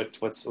fall? Like,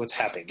 what's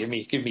happening?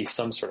 Give me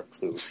some sort of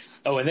clue.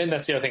 Oh, and then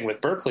that's the other thing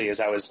with Berkeley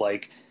is I was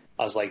like,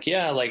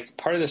 yeah, like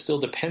part of this still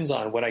depends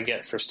on what I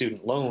get for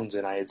student loans.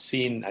 And I had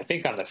seen, I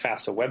think on the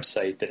FAFSA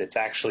website that it's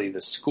actually the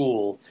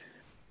school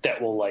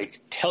that will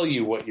like tell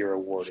you what you're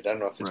awarded. I don't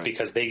know if it's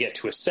because they get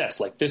to assess,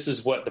 like, this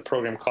is what the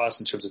program costs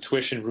in terms of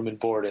tuition, room and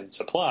board, and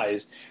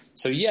supplies.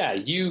 So yeah,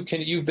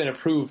 you've been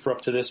approved for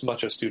up to this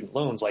much of student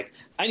loans. Like,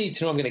 I need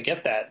to know I'm going to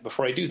get that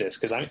before I do this,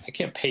 because I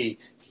can't pay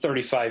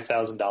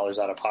 $35,000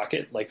 out of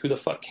pocket. Like, who the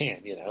fuck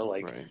can,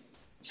 like,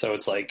 so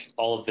it's like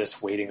all of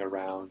this waiting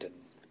around and,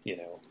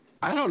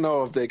 I don't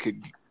know if they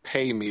could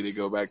pay me to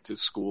go back to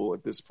school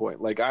at this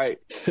point. Like,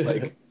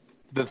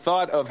 the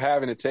thought of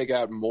having to take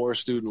out more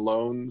student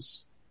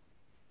loans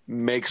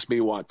makes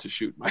me want to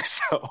shoot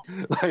myself.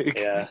 Like,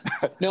 yeah,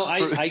 no,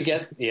 I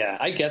get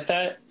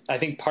that. I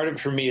think part of it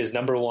for me is,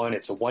 number one,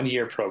 it's a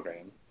 1-year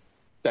program.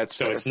 That's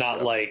so fair. It's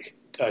not like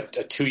a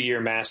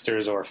 2-year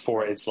master's or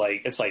 4. It's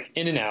like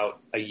in and out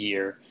a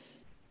year.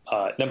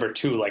 Number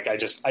two, like, I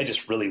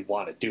just really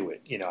want to do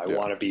it. I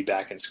want to be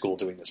back in school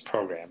doing this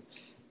program.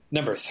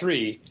 Number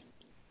three,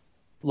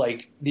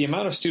 like, the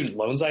amount of student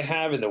loans I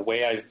have and the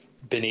way I've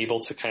been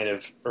able to kind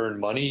of earn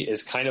money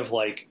is kind of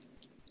like,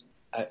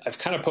 I've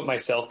kind of put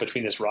myself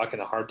between this rock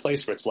and a hard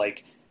place where it's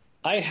like,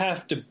 I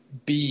have to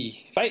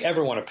be, if I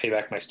ever want to pay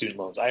back my student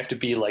loans, I have to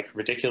be like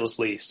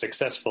ridiculously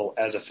successful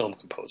as a film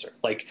composer.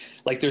 Like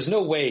there's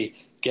no way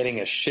getting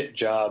a shit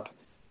job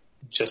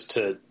just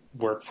to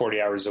work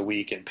 40 hours a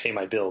week and pay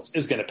my bills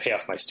is going to pay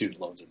off my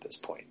student loans at this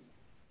point.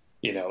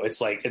 It's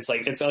like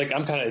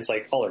I'm kind of, it's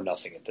like all or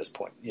nothing at this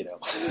point,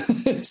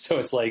 so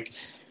it's like,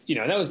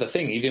 and that was the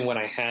thing. Even when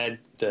I had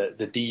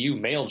the DU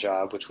mail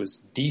job, which was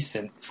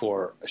decent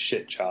for a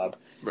shit job,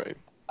 right,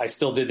 I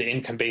still did the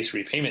income-based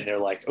repayment. They're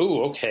like,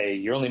 oh, okay,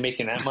 you're only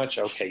making that much?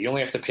 Okay, you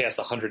only have to pay us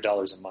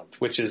 $100 a month,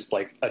 which is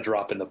like a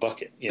drop in the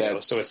bucket,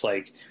 So it's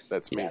like...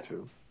 That's me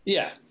too.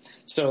 Yeah.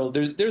 So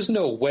there's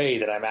no way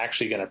that I'm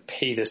actually going to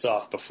pay this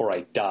off before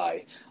I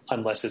die,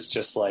 unless it's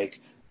just like,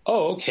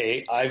 oh,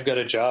 okay, I've got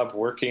a job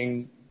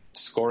working,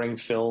 scoring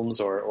films,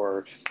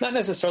 or not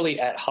necessarily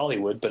at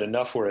Hollywood, but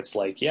enough where it's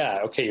like, yeah,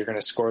 okay, you're going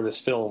to score this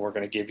film. We're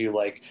going to give you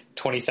like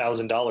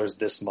 $20,000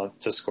 this month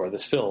to score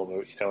this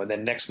film, and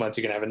then next month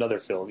you're going to have another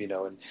film,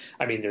 and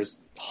I mean,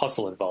 there's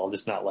hustle involved.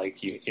 It's not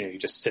like you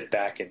just sit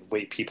back and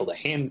wait people to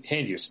hand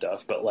you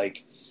stuff, but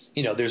like,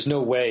 there's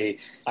no way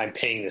I'm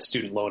paying the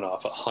student loan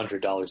off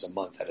 $100 a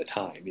month at a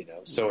time,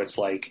 So it's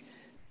like,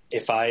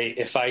 if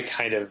I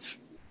kind of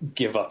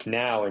give up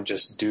now and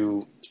just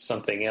do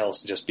something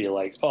else and just be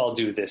like, oh, I'll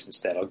do this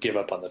instead, I'll give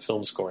up on the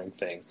film scoring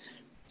thing,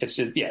 it's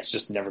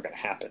just never going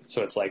to happen.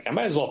 So it's like, I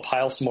might as well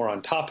pile some more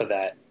on top of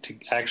that to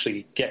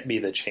actually get me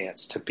the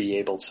chance to be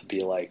able to be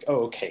like,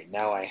 oh, okay,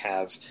 now I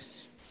have,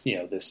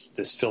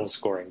 this film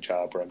scoring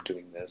job where I'm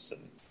doing this.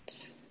 And,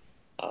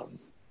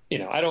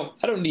 I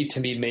don't need to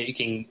be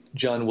making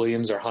John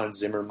Williams or Hans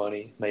Zimmer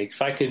money. Like,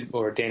 if I could,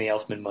 or Danny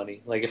Elfman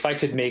money, like if I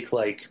could make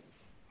like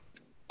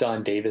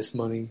Don Davis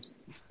money,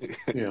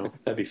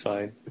 that'd be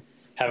fine.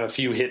 Have a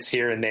few hits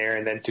here and there,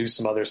 and then do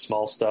some other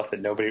small stuff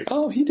that nobody.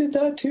 Oh, he did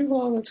that too.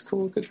 Oh, that's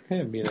cool. Good for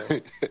him.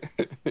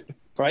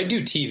 Or I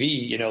do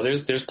TV.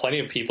 There's plenty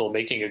of people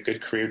making a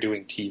good career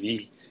doing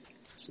TV.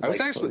 I was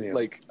actually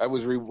I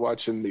was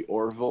rewatching The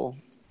Orville,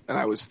 and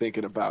I was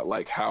thinking about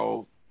like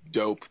how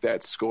dope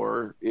that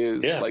score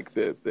is. Yeah. Like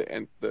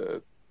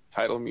the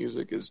title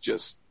music is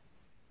just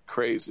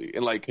crazy,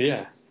 and like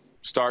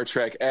Star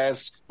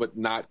Trek-esque, but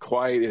not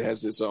quite. It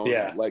has its own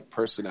like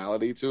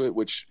personality to it,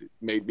 which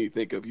made me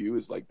think of you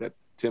as like that.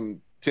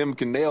 Tim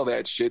can nail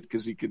that shit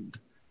because he can,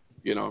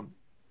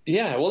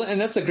 Yeah, well, and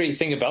that's the great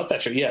thing about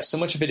that show. Yeah, so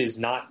much of it is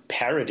not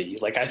parody.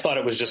 Like, I thought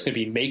it was just going to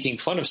be making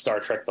fun of Star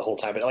Trek the whole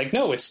time, but like,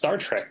 no, it's Star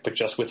Trek, but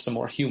just with some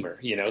more humor,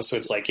 So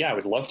it's like, yeah, I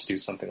would love to do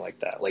something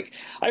like that. Like,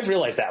 I've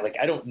realized that. Like,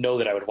 I don't know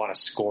that I would want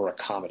to score a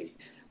comedy.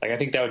 Like, I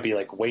think that would be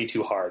like way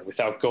too hard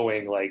without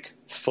going like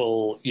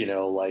full,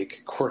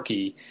 like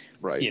quirky.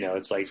 Right.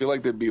 It's like, I feel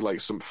like there'd be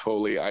like some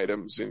Foley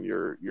items in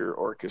your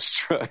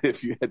orchestra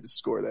if you had to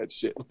score that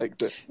shit like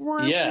that.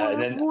 Yeah.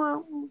 And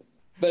then,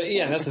 but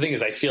yeah, and that's the thing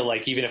is I feel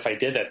like even if I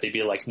did that, they'd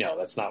be like, no,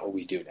 that's not what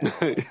we do now.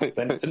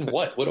 then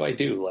what do I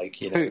do?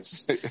 Like,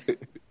 it's the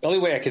only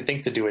way I could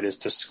think to do it is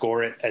to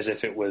score it as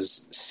if it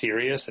was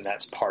serious. And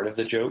that's part of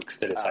the joke,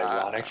 that it's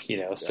ironic,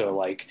 so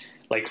like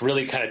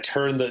really kind of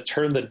turn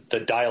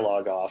the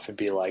dialogue off and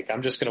be like,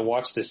 I'm just going to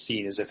watch this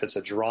scene as if it's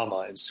a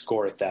drama and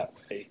score it that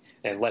way.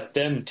 And let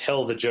them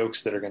tell the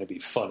jokes that are going to be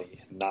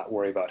funny and not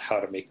worry about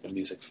how to make the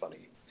music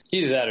funny.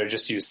 Either that or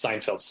just use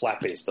Seinfeld slap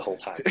bass the whole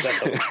time.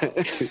 That's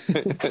always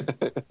funny.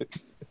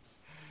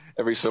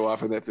 Every so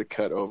often they have to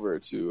cut over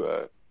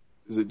to,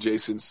 is it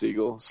Jason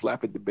Segel,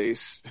 slap at the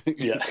bass?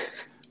 Yeah.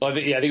 Well, I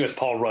think it was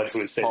Paul Rudd who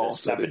was saying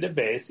slap at the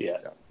bass, yeah.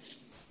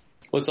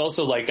 Well, it's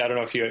also like, I don't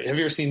know if have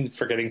you ever seen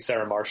Forgetting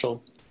Sarah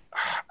Marshall?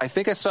 I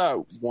think I saw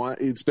one.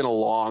 It's been a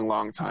long,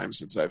 long time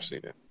since I've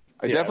seen it.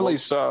 I definitely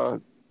saw...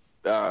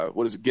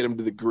 what is it? Get Him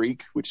to the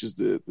Greek, which is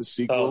the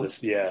sequel.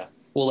 Oh,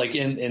 Well, like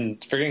in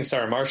Forgetting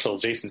Sarah Marshall,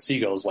 Jason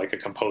Segel is like a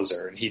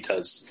composer, and he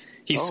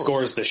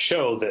scores the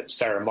show that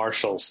Sarah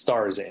Marshall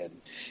stars in.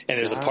 And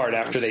there's a part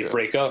after they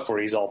break up where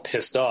he's all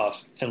pissed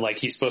off, and like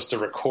he's supposed to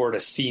record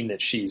a scene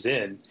that she's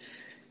in,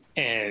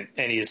 And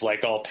he's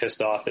like all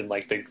pissed off, and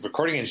like the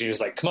recording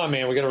engineer's like, "Come on,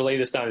 man, we got to lay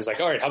this down." He's like,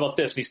 "All right, how about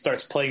this?" And he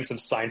starts playing some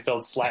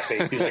Seinfeld slap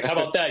bass. He's like, "How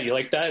about that? You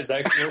like that? Is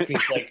that work?" And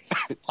he's like,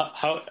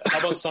 "How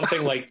about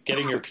something like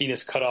getting your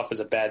penis cut off is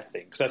a bad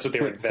thing?" Because that's what they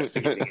were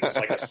investigating. It was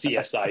like a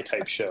CSI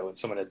type show, and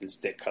someone had his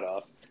dick cut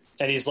off.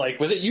 And he's like,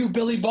 "Was it you,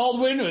 Billy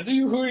Baldwin? Was it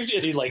you?" And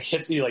he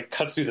like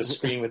cuts through the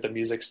screen with the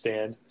music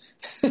stand.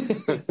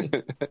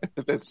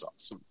 That's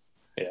awesome.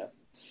 Yeah,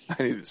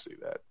 I need to see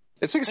that.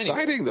 It's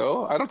exciting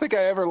though. I don't think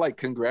I ever like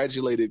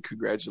congratulated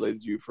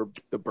you for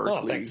the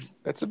Berkeley.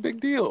 That's a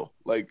big deal.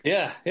 Like,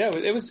 yeah,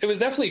 it was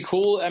definitely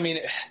cool. I mean,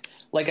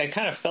 like I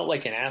kind of felt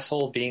like an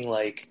asshole being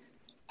like,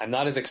 I'm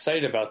not as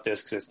excited about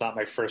this because it's not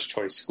my first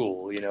choice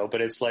school, you know.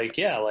 But it's like,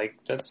 yeah, like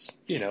that's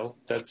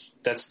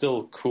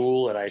still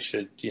cool, and I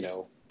should, you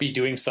know, be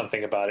doing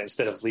something about it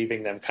instead of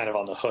leaving them kind of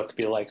on the hook.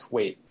 Be like,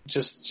 wait,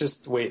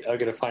 just wait. I'm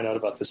going to find out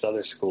about this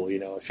other school. You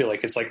know, I feel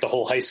like it's like the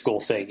whole high school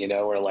thing, you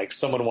know, where like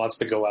someone wants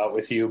to go out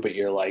with you, but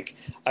you're like,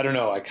 I don't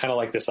know. I kind of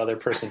like this other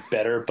person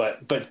better,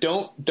 but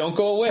don't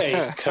go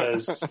away.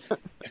 Cause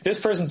if this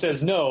person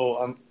says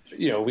no,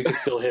 you know, we could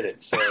still hit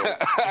it. So, you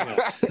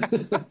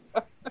know.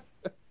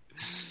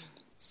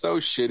 So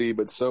shitty,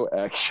 but so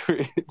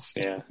accurate.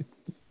 Yeah.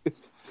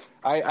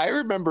 I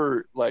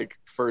remember like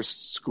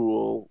first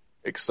school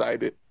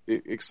excitement.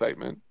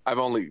 I've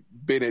only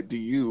been at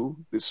DU,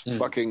 this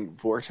fucking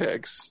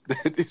vortex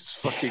that is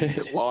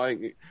fucking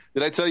clawing.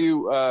 Did I tell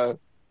you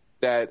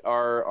that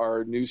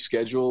our new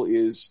schedule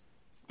is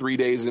 3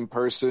 days in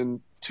person,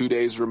 2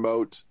 days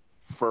remote,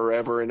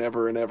 forever and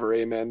ever and ever,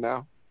 amen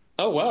now?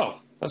 Oh,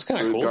 wow. That's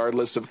kind of cool.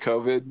 Regardless of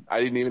COVID. I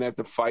didn't even have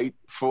to fight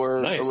for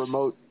a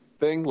remote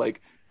thing.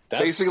 Like,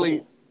 that's basically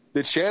cool.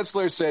 The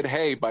chancellor said,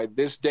 hey, by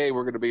this day,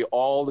 we're going to be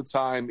all the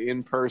time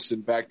in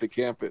person back to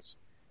campus.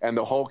 And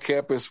the whole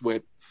campus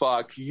went,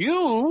 fuck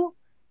you.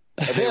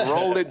 And they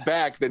rolled it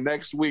back the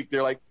next week.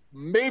 They're like,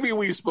 maybe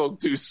we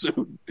spoke too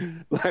soon.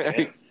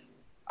 Like,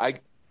 I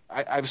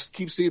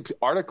keep seeing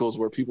articles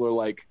where people are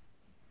like,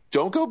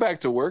 don't go back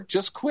to work,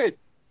 just quit.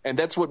 And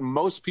that's what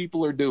most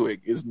people are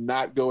doing, is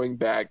not going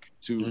back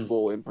to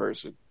full in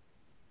person,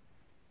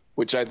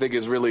 which I think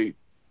is really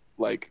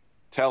like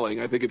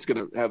telling. I think it's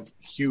going to have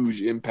huge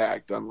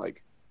impact on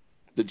like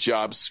the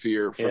job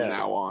sphere from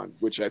now on,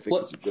 which I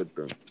think is a good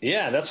thing.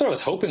 Yeah, that's what I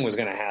was hoping was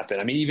going to happen.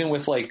 I mean, even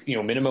with like, you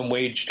know, minimum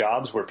wage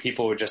jobs where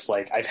people were just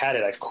like, I've had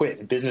it, I've quit.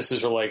 And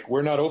businesses are like,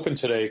 we're not open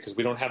today because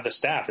we don't have the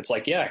staff. It's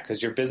like, yeah,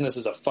 because your business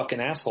is a fucking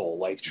asshole.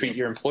 Like, treat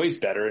your employees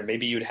better and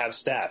maybe you'd have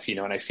staff, you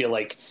know. And I feel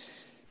like,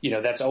 you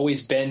know, that's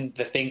always been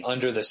the thing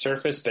under the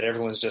surface, but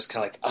everyone's just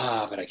kind of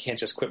like, but I can't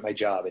just quit my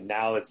job. And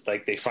now it's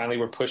like they finally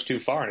were pushed too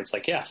far and it's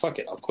like, yeah, fuck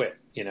it, I'll quit,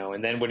 you know.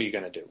 And then what are you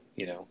going to do,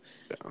 you know?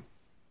 Yeah.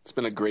 It's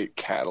been a great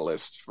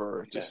catalyst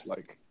for just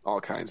like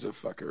all kinds of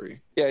fuckery.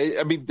 Yeah,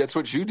 I mean, that's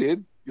what you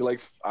did. You're like,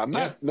 I'm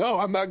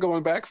not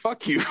going back.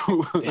 Fuck you.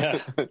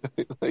 Yeah.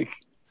 Like,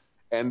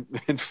 and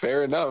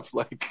fair enough.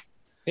 Like,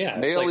 yeah,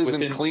 nail like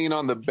isn't clean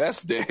on the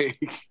best day.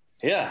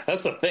 Yeah,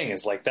 that's the thing.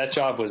 Is like that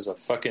job was a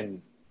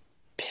fucking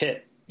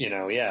pit, you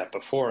know. Yeah,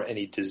 before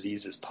any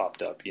diseases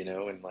popped up, you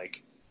know, and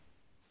like.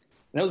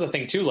 And that was the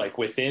thing too, like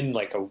within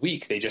like a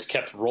week, they just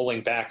kept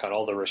rolling back on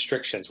all the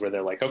restrictions where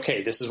they're like,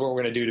 okay, this is what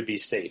we're going to do to be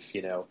safe.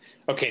 You know,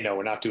 okay, no,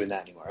 we're not doing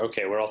that anymore.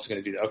 Okay. We're also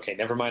going to do that. Okay.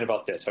 Never mind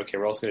about this. Okay.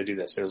 We're also going to do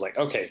this. It was like,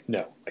 okay,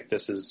 no, like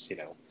this is, you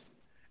know,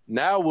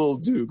 now we'll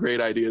do great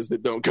ideas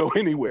that don't go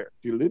anywhere.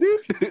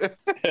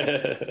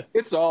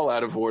 It's all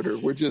out of order.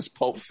 We're just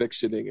Pulp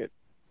Fictioning it.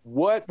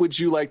 What would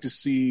you like to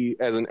see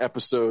as an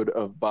episode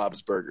of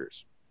Bob's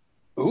Burgers?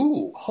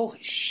 Ooh,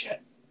 holy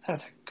shit.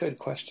 That's a good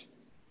question.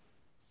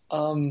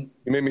 You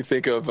made me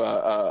think of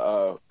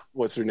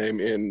what's her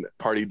name in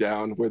Party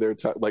Down, where they're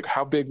like,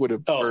 how big would a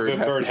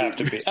bird have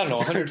to be? I don't know,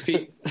 100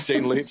 feet.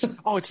 Jane Lynch.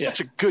 Oh, it's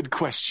such a good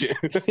question.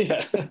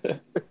 Yeah.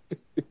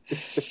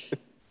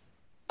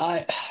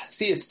 I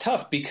see. It's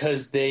tough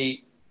because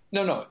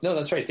no,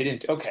 that's right. They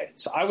didn't. Okay,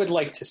 so I would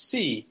like to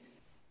see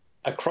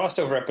a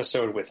crossover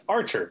episode with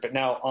Archer, but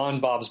now on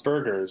Bob's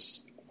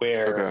Burgers,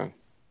 where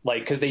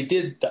like because they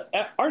did the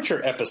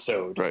Archer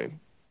episode, right?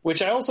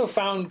 Which I also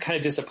found kind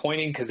of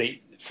disappointing because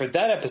for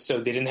that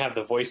episode, they didn't have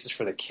the voices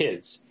for the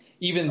kids,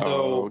 even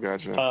though,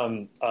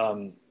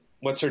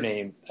 what's her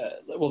name?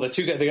 Well,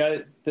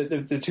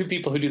 the two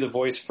people who do the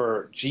voice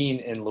for Jean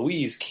and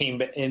Louise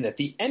came in at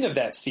the end of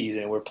that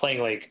season and were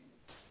playing like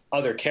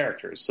other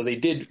characters. So they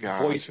did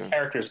voice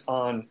characters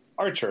on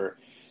Archer,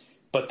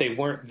 but they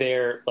weren't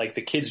there. Like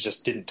the kids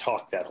just didn't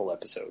talk that whole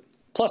episode.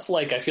 Plus,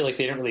 like, I feel like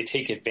they didn't really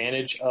take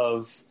advantage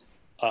of,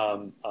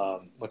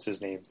 what's his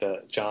name?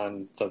 The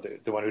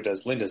one who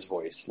does Linda's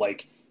voice.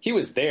 Like, he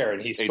was there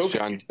and he spoke.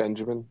 John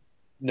Benjamin?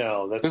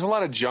 No, there's a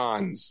lot of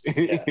Johns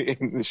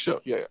in the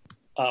show. Yeah.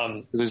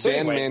 There's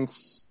Dan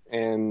Mintz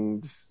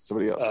and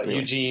somebody else.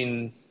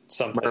 Eugene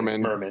something.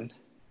 Merman.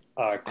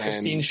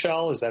 Christine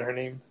Shaw, is that her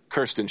name?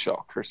 Kirsten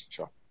Shaw.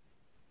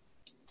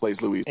 Plays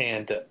Louise.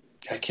 And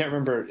I can't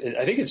remember.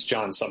 I think it's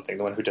John something,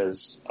 the one who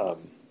does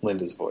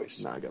Linda's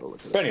voice. No, I gotta look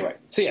at it. But anyway,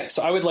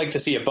 so I would like to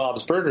see a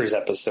Bob's Burgers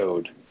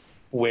episode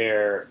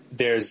where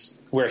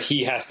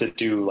he has to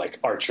do like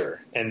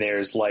Archer, and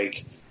there's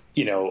like,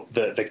 you know,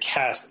 the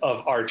cast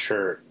of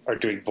Archer are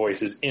doing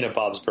voices in a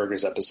Bob's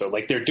Burgers episode.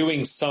 Like they're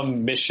doing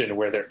some mission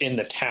where they're in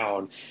the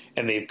town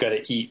and they've got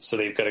to eat, so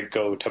they've got to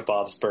go to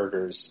Bob's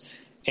Burgers.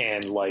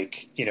 And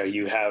like, you know,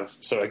 you have,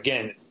 so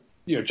again,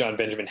 you know, John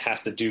Benjamin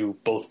has to do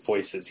both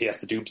voices. He has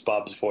to do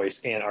Bob's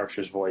voice and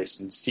Archer's voice,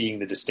 and seeing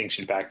the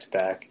distinction back to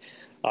back.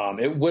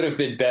 It would have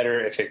been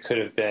better if it could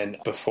have been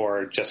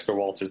before Jessica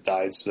Walters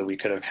died, so that we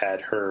could have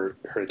had her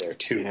there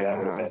too. Yeah, that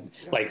would have been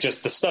like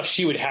just the stuff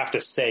she would have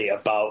to say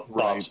about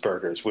Bob's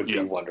Burgers would be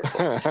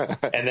wonderful.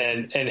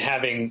 and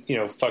having, you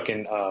know,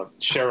 fucking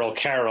Cheryl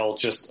Carroll,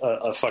 just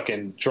a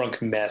fucking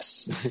drunk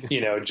mess, you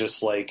know,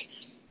 just like,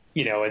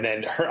 you know, and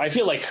then I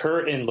feel like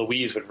her and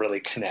Louise would really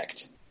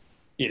connect,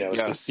 you know,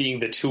 so seeing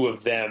the two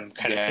of them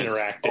kind of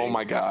interacting. Oh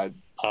my God.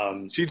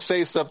 She'd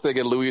say something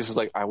and Louise is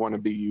like, I want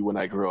to be you when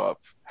I grow up.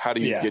 How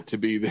do you get to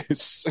be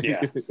this?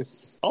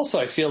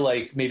 Also, I feel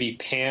like maybe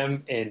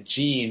Pam and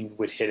Gene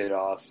would hit it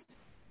off,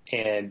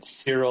 and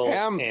Cyril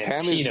and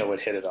Tina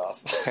would hit it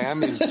off.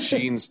 Pam is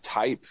Gene's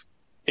type.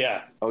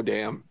 Yeah. Oh,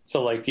 damn.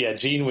 So, like, yeah,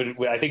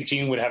 I think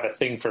Gene would have a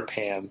thing for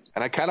Pam.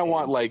 And I kind of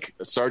want, like,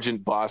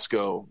 Sergeant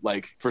Bosco,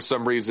 like, for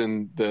some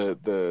reason,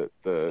 oh,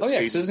 yeah,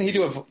 because doesn't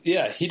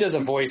he he does a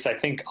voice, I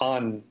think,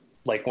 on,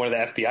 like, one of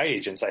the FBI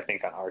agents, I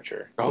think, on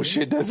Archer. Oh,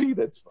 shit, does he?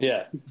 That's fun.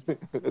 Yeah.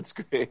 That's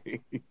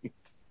great.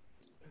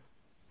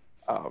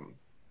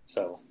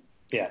 So,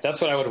 yeah,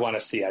 that's what I would want to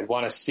see. I'd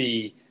want to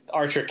see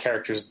Archer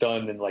characters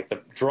done in like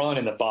drawn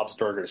in the Bob's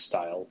Burgers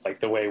style, like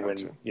the way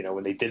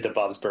when they did the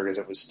Bob's Burgers,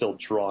 it was still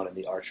drawn in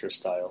the Archer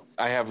style.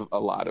 I have a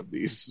lot of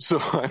these, so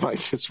I might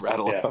just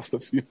rattle off a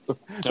few.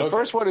 The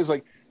first one is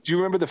like, do you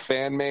remember the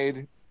fan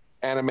made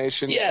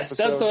animation? Yes,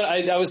 episode? That's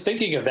what I was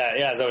thinking of that.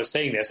 Yeah, as I was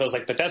saying this, I was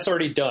like, but that's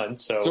already done.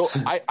 So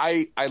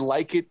I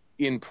like it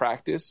in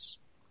practice.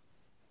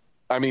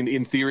 I mean,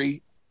 in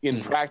theory,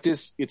 in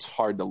practice, it's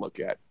hard to look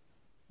at.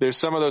 There's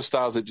some of those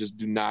styles that just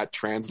do not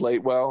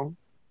translate well,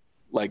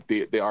 like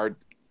the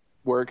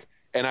artwork.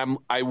 And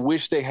I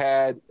wish they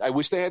had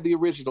the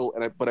original,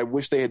 but I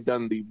wish they had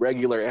done the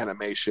regular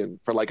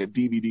animation for like a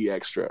DVD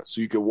extra, so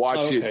you could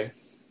watch it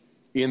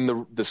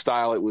in the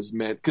style it was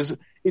meant. Because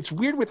it's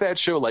weird with that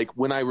show. Like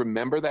when I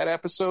remember that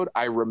episode,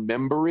 I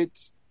remember it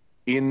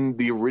in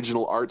the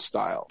original art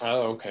style.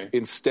 Oh, okay.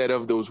 Instead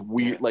of those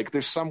weird, like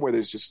there's some where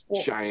there's just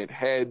giant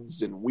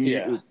heads and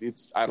weird. Yeah.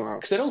 It's I don't know.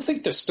 Because I don't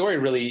think the story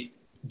really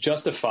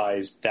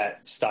justifies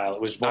that style.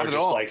 It was more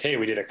just like, hey,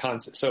 we did a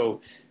concept.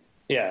 So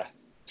yeah.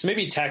 So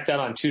maybe tack that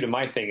on too to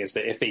my thing is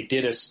that if they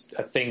did a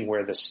thing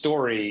where the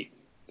story,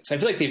 so I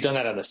feel like they've done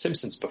that on The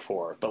Simpsons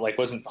before, but like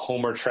wasn't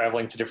Homer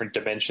traveling to different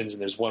dimensions,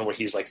 and there's one where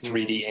he's like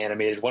 3D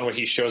animated, one where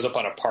he shows up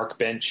on a park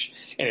bench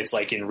and it's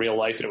like in real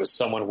life and it was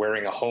someone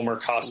wearing a Homer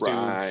costume.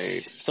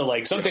 Right. So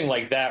like something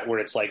like that where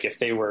it's like if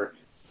they were,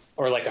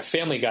 or like a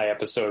Family Guy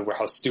episode where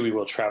how Stewie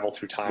will travel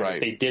through time. Right.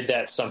 If they did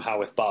that somehow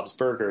with Bob's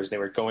Burgers, they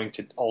were going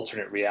to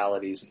alternate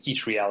realities, and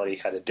each reality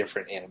had a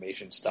different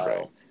animation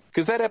style.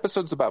 Because that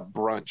episode's about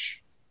brunch.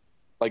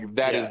 Like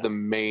that is the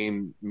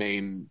main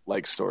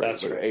like story,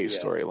 that's right,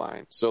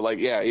 storyline. So like,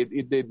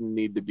 it didn't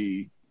need to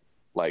be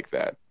like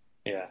that.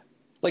 Yeah.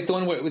 Like the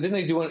one where, didn't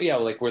they do one? Yeah.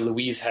 Like where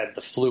Louise had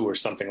the flu or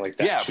something like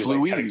that. Yeah. She was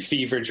like having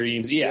fever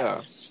dreams.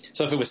 Yeah.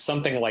 So if it was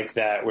something like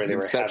that where they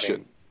were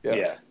having,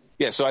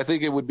 Yeah, so I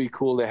think it would be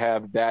cool to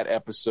have that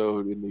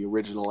episode in the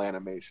original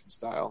animation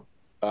style.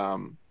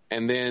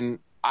 And then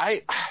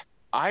I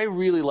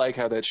really like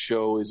how that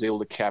show is able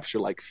to capture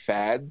like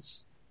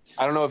fads.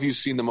 I don't know if you've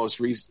seen the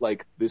most recent,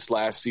 like this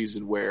last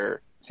season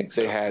where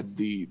they had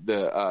the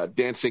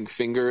dancing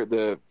finger,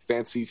 the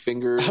fancy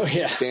finger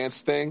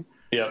dance thing.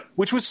 Yeah.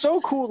 Which was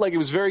so cool. Like it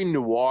was very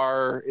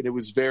noir and it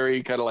was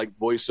very kind of like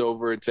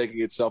voiceover and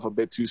taking itself a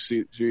bit too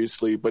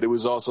seriously, but it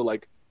was also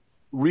like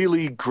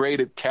really great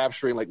at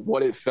capturing like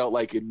what it felt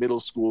like in middle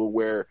school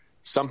where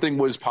something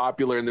was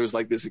popular and there was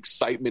like this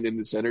excitement and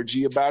this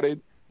energy about it.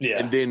 Yeah.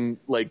 And then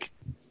like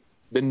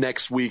the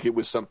next week it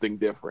was something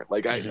different.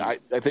 Like I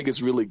think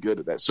it's really good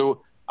at that.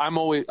 So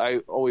I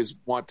always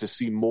want to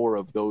see more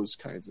of those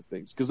kinds of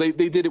things because they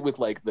did it with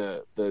like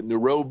the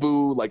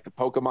Nerobu, like the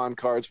Pokemon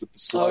cards with the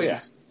slugs. Oh yeah.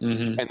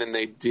 Mm-hmm. And then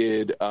they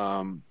did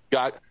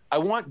I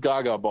want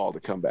Gaga Ball to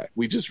come back.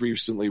 We just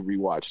recently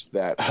rewatched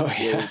that. Oh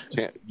yeah.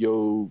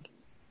 Yo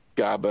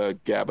Gabba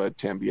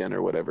Tambien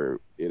or whatever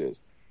it is.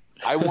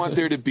 I want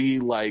there to be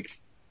like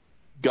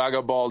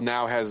Gaga Ball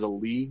now has a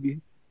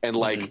league and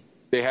like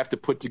they have to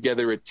put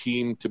together a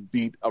team to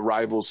beat a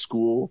rival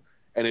school,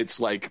 and it's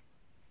like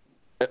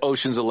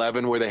Ocean's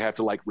 11 where they have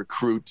to like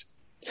recruit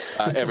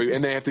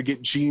and they have to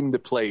get Gene to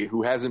play,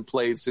 who hasn't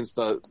played since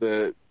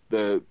the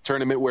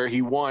tournament where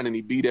he won and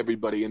he beat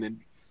everybody, and then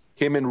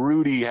him and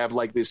Rudy have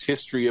like this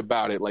history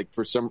about it, like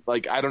for some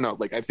like I don't know,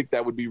 like I think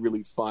that would be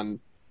really fun.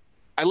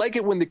 I like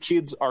it when the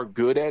kids are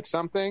good at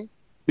something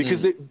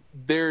because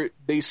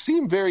they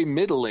seem very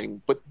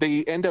middling, but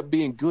they end up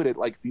being good at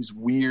like these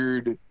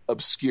weird,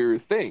 obscure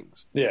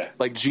things. Yeah.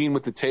 Like Gene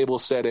with the table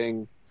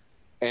setting,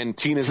 And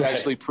Tina's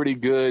actually pretty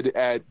good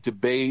at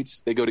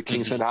debate. They go to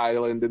Kingston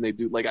Island and they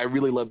do, like, I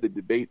really love the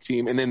debate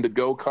team. And then the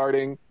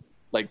go-karting,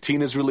 like,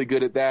 Tina's really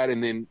good at that.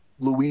 And then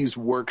Louise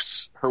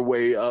works her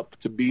way up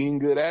to being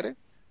good at it.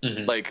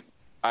 Like,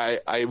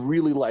 I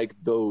really like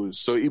those.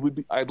 So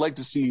I'd like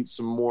to see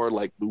some more,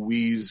 like,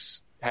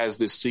 Louise has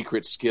this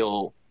secret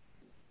skill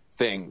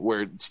thing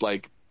where it's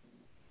like,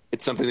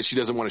 it's something that she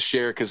doesn't want to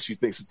share because she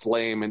thinks it's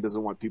lame and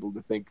doesn't want people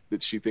to think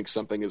that she thinks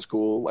something is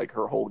cool, like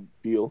her whole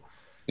deal.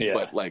 Yeah.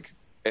 But, like,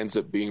 ends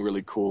up being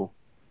really cool.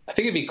 I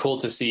think it'd be cool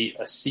to see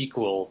a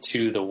sequel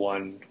to the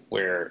one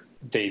where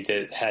they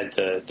had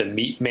the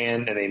Meat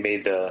Man and they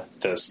made the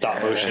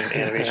stop motion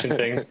animation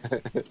thing.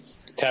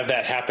 To have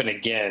that happen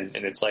again,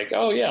 and it's like,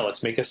 oh yeah,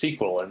 let's make a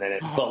sequel. And then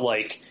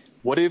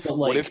what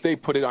if they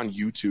put it on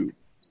YouTube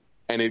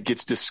and it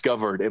gets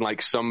discovered and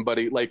like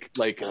somebody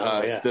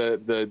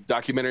the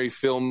documentary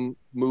film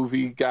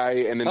movie guy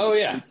and then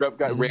the truck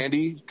guy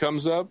Randy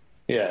comes up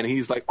and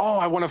he's like, oh,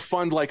 I want to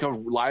fund like a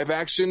live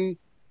action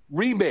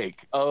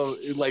remake of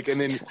like,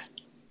 and then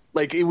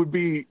like it would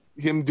be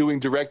him doing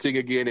directing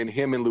again and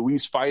him and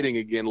Louise fighting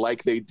again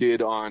like they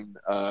did on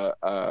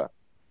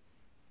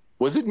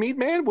was it Meat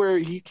Man where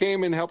he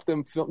came and helped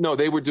them film? No,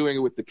 they were doing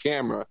it with the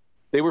camera.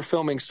 They were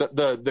filming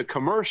the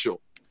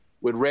commercial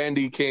when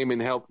Randy came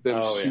and helped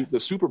them shoot the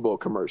Super Bowl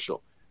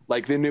commercial.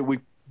 Like then it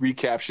would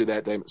recapture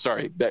that time.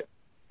 Sorry, that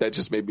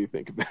just made me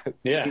think of that.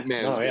 Yeah. Meat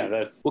Man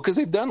well, because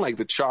they've done like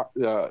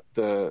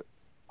the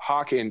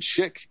Hawk and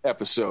Chick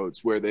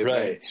episodes where they've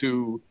had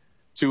two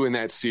in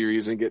that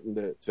series and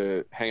getting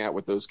to hang out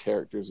with those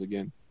characters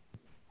again.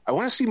 I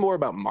want to see more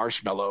about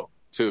Marshmallow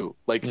too.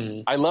 Like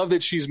I love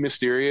that she's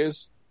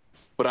mysterious,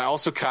 but I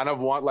also kind of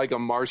want like a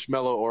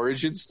Marshmallow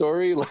origin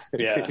story. Like,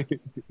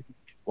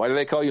 why do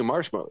they call you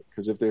Marshmallow?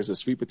 Because if there's a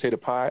sweet potato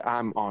pie,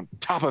 I'm on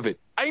top of it.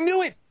 I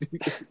knew it.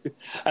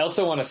 I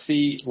also want to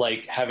see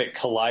like have it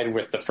collide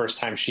with the first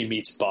time she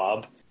meets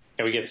Bob,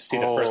 and we get to see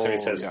the first time he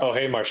says, "Oh,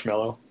 hey,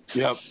 Marshmallow."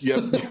 Yep.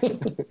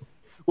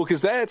 Well,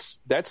 because that's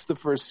the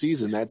first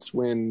season. That's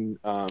when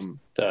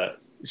the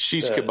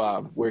Shish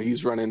Kebab, where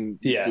he's doing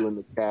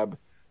the cab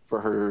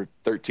for her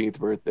 13th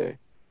birthday.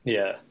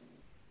 Yeah.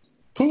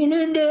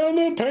 Pulling down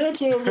the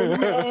pants of the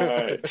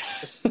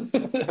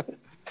night.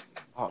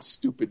 Oh,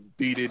 stupid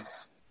beaded.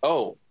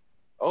 Oh,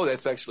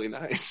 that's actually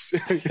nice.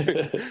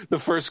 The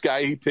first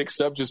guy he picks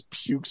up just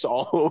pukes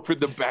all over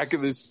the back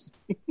of this.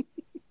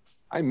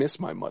 I miss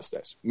my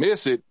mustache.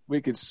 Miss it.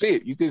 We could see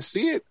it. You can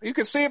see it. You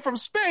can see it from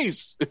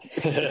space.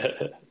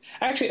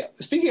 Actually,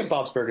 speaking of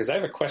Bob's Burgers, I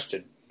have a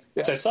question.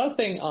 Yeah. So I saw a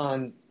thing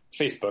on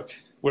Facebook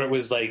where it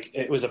was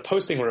a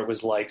posting where it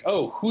was like,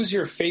 oh, who's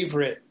your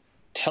favorite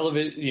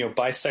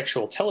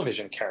bisexual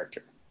television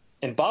character?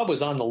 And Bob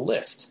was on the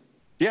list.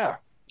 Yeah.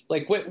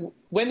 Like,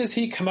 when does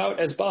he come out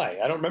as bi?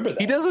 I don't remember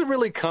that. He doesn't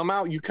really come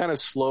out. You kind of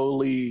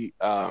slowly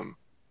realize.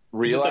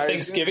 Is it the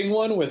Thanksgiving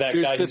one where that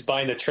guy who's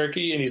buying the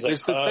turkey and he's like,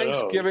 there's the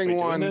Thanksgiving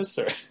one.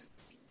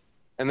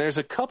 And there's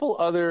a couple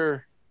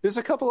other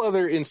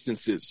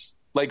instances.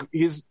 Like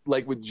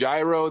with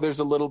Gyro, there's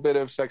a little bit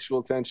of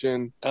sexual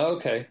tension. Oh,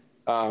 okay.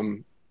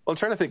 I'm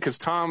trying to think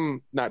because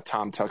not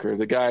Tom Tucker,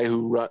 the guy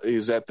who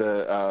is at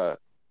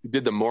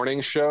did the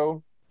morning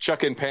show,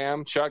 Chuck and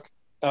Pam, Chuck.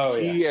 Oh,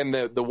 he and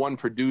the one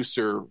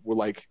producer were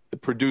like, the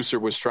producer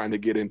was trying to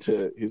get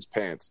into his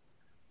pants,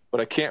 but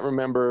I can't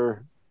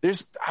remember.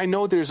 I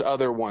know there's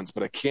other ones,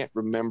 but I can't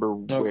remember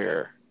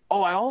where.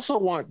 Oh, I also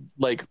want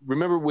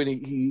remember when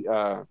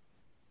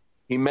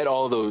he met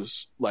all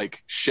those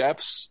like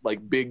chefs, like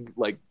big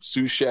like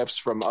sous chefs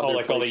from other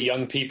places. All the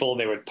young people, and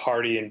they would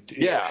party and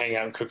hang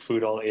out and cook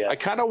food all. Yeah, I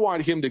kind of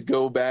want him to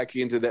go back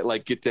into that,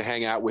 like get to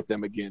hang out with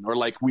them again, or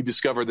like we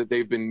discover that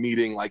they've been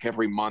meeting like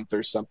every month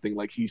or something.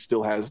 Like he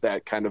still has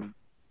that kind of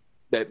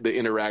the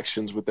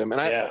interactions with them.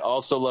 And I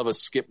also love a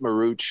Skip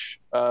Marooch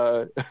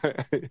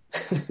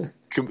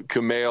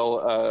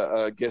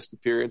Kumail guest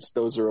appearance.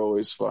 Those are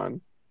always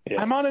fun. Yeah.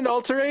 I'm on an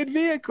all-terrain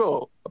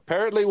vehicle.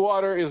 Apparently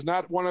water is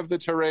not one of the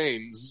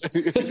terrains.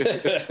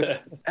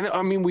 And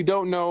I mean, we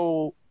don't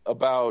know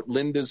about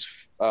Linda's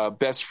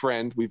best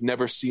friend. We've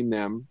never seen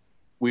them.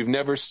 We've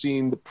never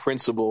seen the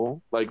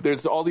principal. Like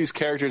there's all these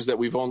characters that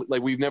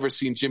we've never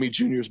seen Jimmy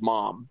Jr.'s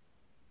mom.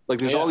 Like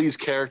there's all these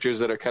characters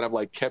that are kind of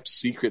like kept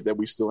secret that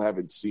we still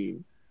haven't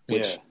seen,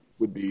 which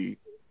would be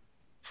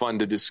fun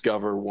to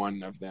discover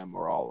one of them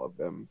or all of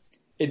them.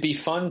 It'd be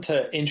fun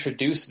to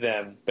introduce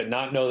them, but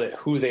not know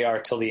who they are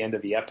till the end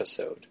of the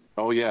episode.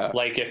 Oh, yeah.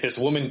 Like if this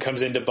woman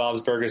comes into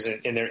Bob's Burgers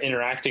and they're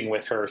interacting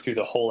with her through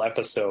the whole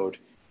episode,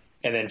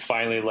 and then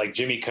finally, like,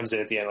 Jimmy comes in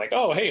at the end, like,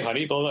 oh, hey,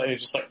 honey, blah, blah, and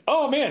it's just like,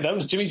 oh, man, that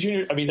was Jimmy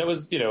Jr. I mean, that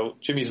was,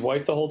 Jimmy's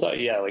wife the whole time.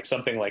 Yeah, like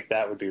something like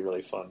that would be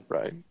really fun.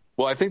 Right.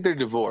 Well, I think they're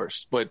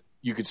divorced, but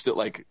you could still,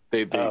 like,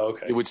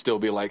 it would still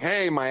be like,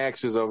 hey, my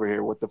ex is over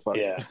here. What the fuck?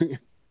 Yeah.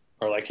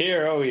 Or like,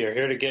 you're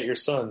here to get your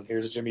son.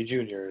 Here's Jimmy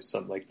Jr. or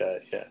something like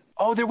that. Yeah.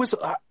 Oh, there was,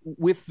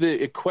 with the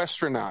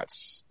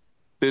Equestronauts,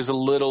 there's a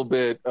little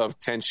bit of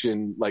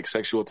tension, like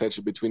sexual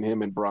tension between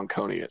him and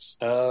Bronconius.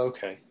 Oh,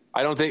 okay.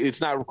 I don't think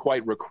it's not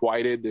quite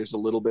requited. There's a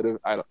little bit of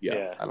I don't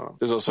know.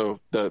 There's also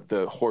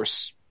the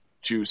horse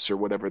juice or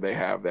whatever they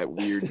have, that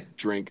weird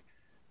drink.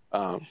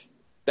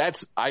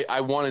 That's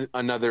I want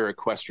another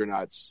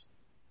Equestronauts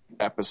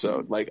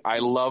episode. Like, I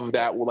love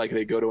that. Like,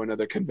 they go to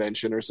another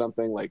convention or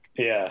something. Like,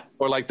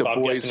 or like the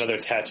Bob boys gets another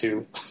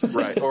tattoo,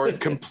 right? Or it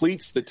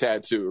completes the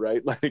tattoo,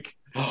 right? Like,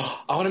 I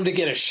want him to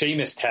get a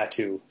Sheamus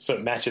tattoo so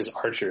it matches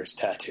Archer's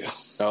tattoo.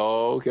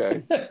 Oh,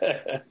 okay,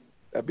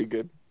 that'd be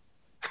good.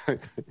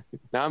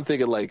 Now I'm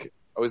thinking like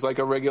always like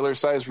a regular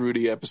size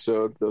Rudy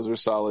episode. Those are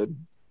solid.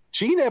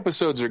 Gene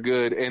episodes are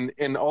good,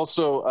 and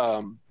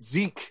also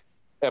Zeke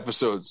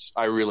episodes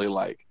I really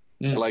like.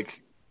 I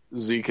like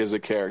Zeke as a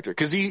character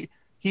because he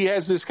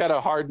has this kind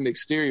of hardened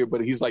exterior,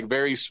 but he's like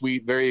very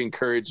sweet, very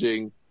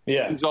encouraging.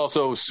 Yeah, he's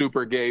also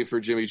super gay for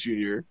Jimmy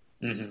Jr.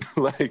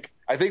 Like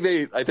I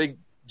think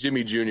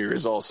Jimmy Jr.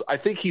 is also. I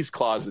think he's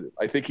closeted.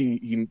 I think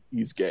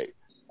he's gay.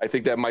 I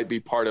think that might be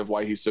part of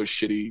why he's so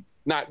shitty.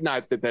 Not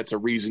that that's a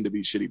reason to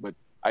be shitty, but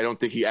I don't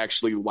think he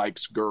actually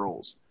likes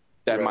girls.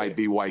 That might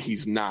be why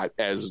he's not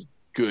as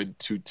good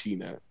to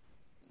Tina,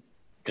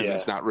 because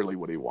it's not really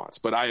what he wants.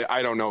 But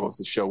I don't know if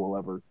the show will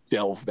ever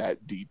delve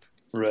that deep.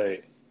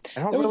 Right.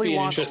 I don't that really would be an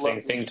want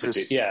interesting thing to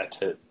do. Yeah,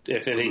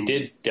 if they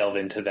did delve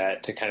into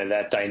that, to kind of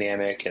that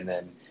dynamic, and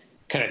then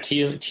kind of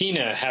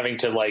Tina having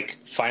to like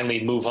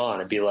finally move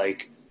on and be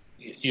like,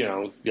 you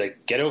know,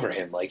 like get over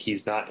him. Like,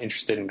 he's not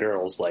interested in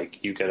girls.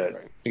 Like, you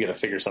gotta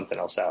figure something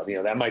else out. You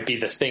know, that might be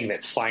the thing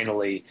that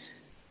finally,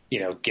 you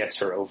know, gets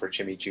her over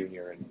Jimmy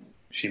Jr. and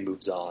she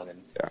moves on.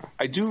 And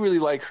I do really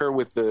like her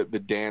with the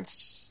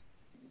dance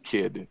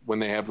kid when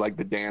they have like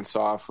the dance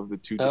off of the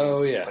two.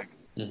 Oh yeah. Like,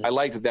 I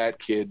liked that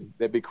kid.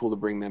 That'd be cool to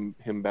bring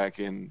him back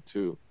in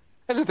too.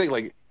 That's the thing.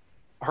 Like,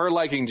 her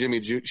liking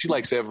Jimmy Jr. She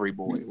likes every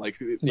boy. Like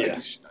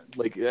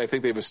I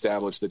think they've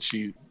established that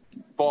she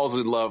falls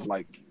in love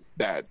like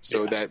that.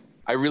 So that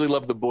I really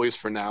love the Boys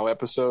for Now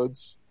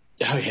episodes.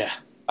 Oh yeah.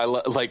 I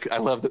love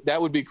that.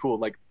 That would be cool.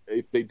 Like,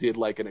 if they did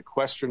like an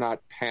Equestronaut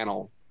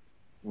panel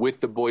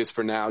with the Boys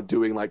for Now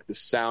doing like the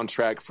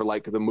soundtrack for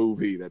like the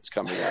movie that's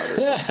coming out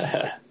or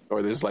something.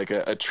 Or there's like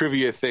a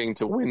trivia thing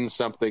to win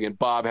something, and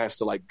Bob has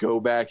to like go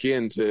back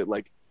into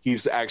like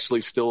he's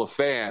actually still a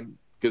fan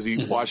because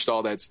he watched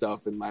all that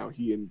stuff, and now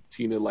he and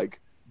Tina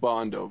like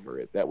bond over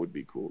it. That would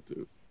be cool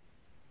too.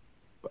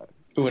 But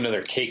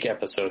another cake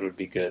episode would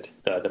be good.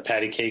 The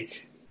patty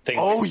cake thing.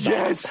 Oh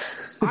yes,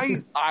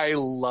 I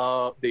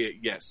love the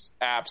yes,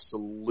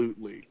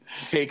 absolutely.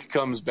 Cake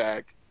comes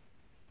back.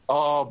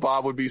 Oh,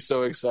 Bob would be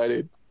so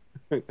excited.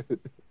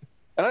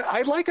 And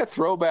I like a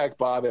throwback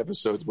Bob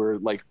episodes where,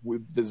 like,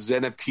 with the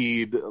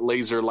Zenipede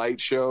laser light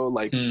show,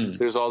 like,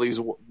 there's all these,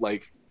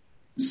 like,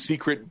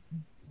 secret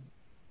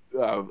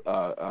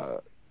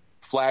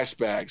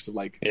flashbacks of,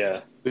 like,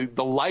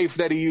 the life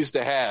that he used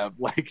to have.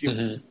 Like,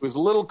 it was a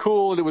little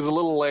cool and it was a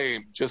little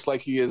lame, just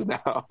like he is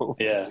now.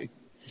 Yeah.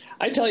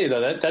 I tell you,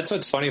 though, that's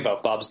what's funny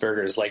about Bob's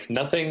Burgers. Like,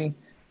 nothing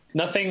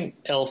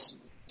else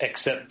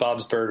except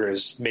Bob's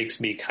Burgers makes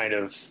me kind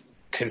of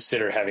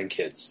consider having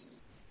kids.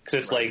 Because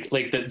it's like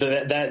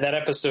that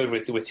episode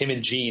with him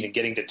and Gene, and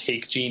getting to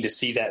take Gene to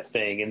see that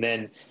thing, and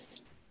then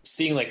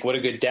seeing like what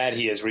a good dad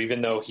he is, where even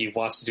though he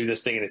wants to do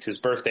this thing and it's his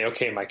birthday,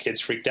 okay, my kid's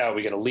freaked out,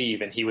 we got to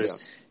leave, and he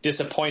was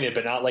disappointed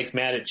but not like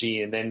mad at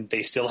Gene, and then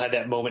they still had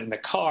that moment in the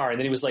car, and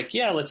then he was like,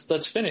 yeah,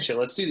 let's finish it,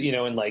 let's do, you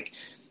know, and like,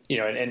 you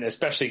know, and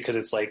especially because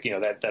it's like, you know,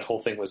 that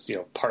whole thing was, you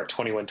know, part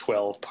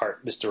 2112,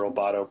 part Mr.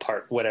 Roboto,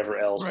 part whatever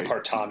else,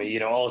 part Tommy, you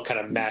know, all kind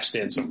of mashed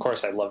in. So of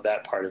course I love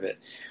that part of it.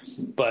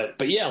 But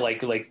yeah,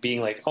 like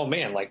being like, oh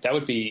man, like that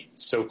would be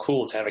so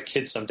cool to have a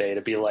kid someday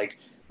to be like,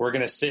 we're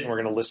going to sit and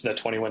we're going to listen to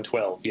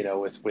 2112, you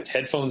know, with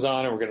headphones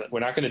on, and we're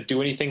not going to do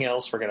anything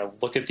else. We're going to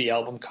look at the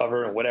album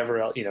cover and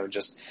whatever else, you know,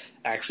 just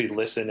actually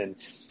listen, and,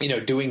 you know,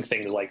 doing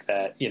things like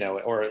that, you know,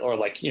 or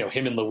like, you know,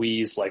 him and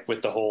Louise, like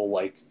with the whole,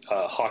 like,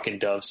 Hawk and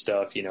Dove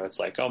stuff, you know, it's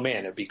like, oh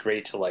man, it'd be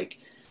great to, like,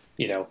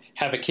 you know,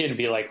 have a kid and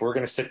be like, we're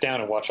going to sit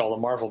down and watch all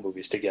the Marvel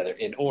movies together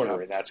in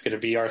order. And that's going to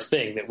be our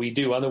thing that we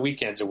do on the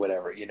weekends or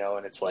whatever, you know,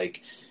 and it's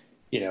like,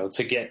 you know,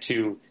 to get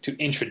to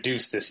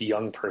introduce this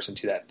young person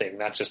to that thing,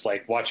 not just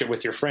like watch it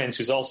with your friends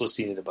who's also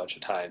seen it a bunch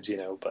of times, you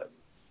know, but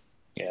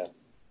yeah.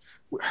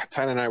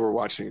 Tyler and I were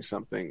watching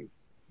something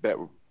that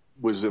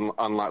was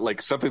online,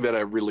 like something that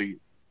I really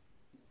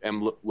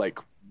am like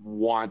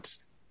want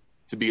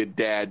to be a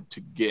dad to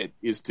get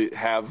is to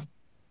have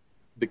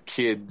the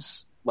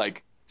kids,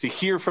 like, to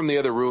hear from the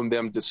other room,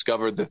 them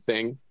discover the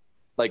thing,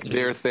 like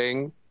their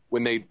thing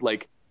when they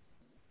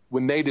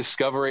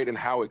discover it, and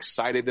how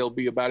excited they'll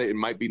be about it. It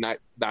might be not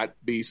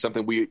be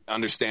something we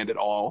understand at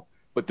all,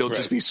 but they'll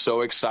just be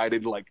so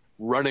excited, like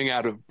running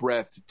out of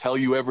breath to tell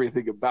you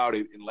everything about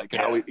it, and like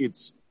how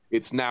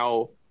it's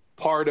now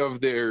part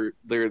of their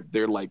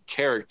like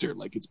character,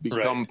 like it's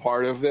become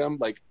part of them.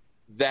 Like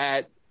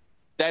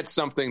that's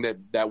something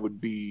that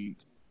would be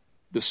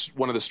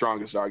one of the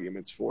strongest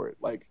arguments for it.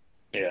 Like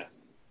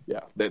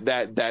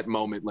that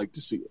moment, like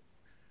to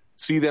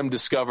see them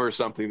discover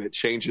something that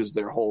changes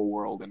their whole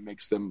world and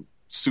makes them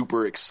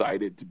super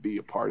excited to be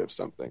a part of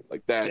something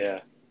like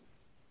that.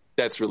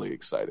 that's really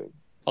exciting.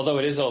 Although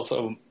it is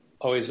also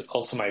always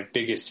also my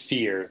biggest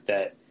fear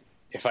that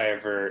if I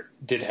ever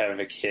did have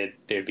a kid,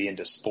 they'd be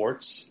into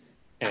sports.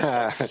 And it's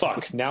like,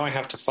 fuck, now I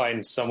have to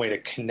find some way to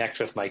connect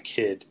with my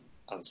kid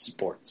on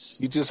sports.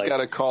 You just got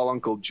to call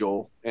Uncle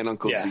Joel and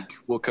Uncle Zeke.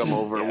 We'll come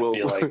over. Yeah, we'll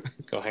be like,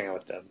 go hang out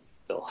with them.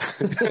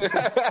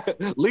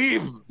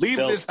 leave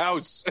this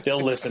house. They'll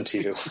listen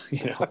to you,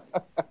 you know.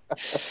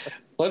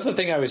 Well, that's the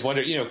thing I always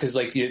wonder, you know, because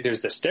like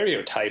there's the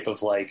stereotype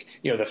of like,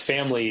 you know, the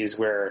families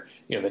where,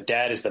 you know, the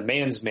dad is the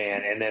man's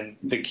man and then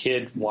the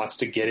kid wants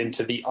to get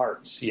into the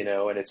arts, you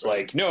know, and it's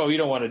like, no, you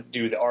don't want to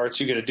do the arts.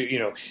 You're going to do, you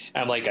know,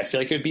 I'm like, I feel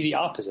like it would be the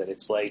opposite.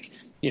 It's like,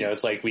 you know,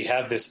 it's like we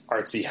have this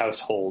artsy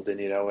household and,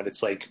 you know, and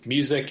it's like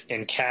music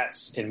and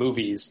cats and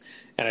movies.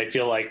 And I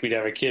feel like we'd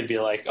have a kid be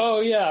like,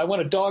 oh, yeah, I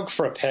want a dog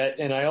for a pet.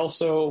 And I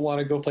also want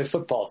to go play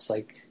football. It's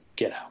like,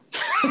 get out.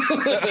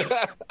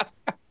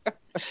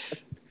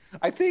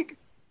 I think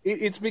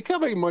it's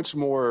becoming much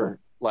more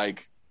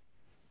like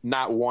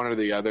not one or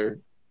the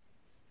other.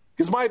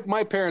 Because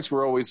my parents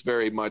were always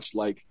very much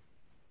like,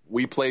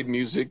 we played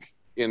music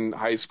in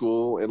high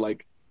school and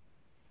like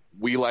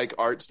we like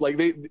arts.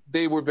 Like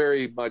they were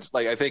very much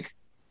like, I think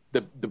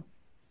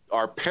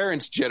our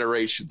parents'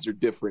 generations are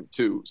different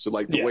too. So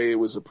like the way it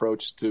was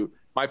approached to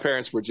my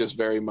parents were just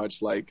very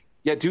much like,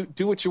 yeah, do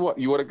what you want.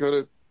 You want to go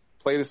to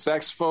play the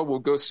saxophone? We'll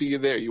go see you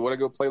there. You want to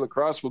go play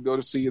lacrosse? We'll go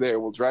to see you there.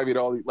 We'll drive you to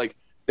all the, like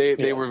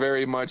they were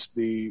very much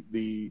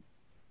the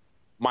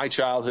my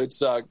childhood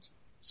sucked.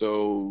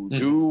 So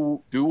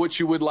do what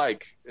you would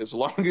like. As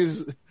long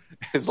as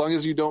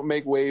you don't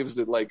make waves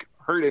that like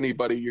hurt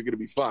anybody, you're going to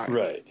be fine.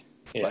 Right.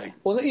 Yeah. Like,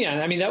 well, yeah.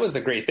 I mean, that was the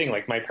great thing.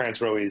 Like my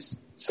parents were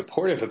always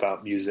supportive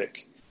about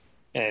music.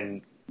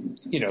 And,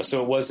 you know,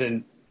 so it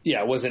wasn't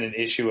an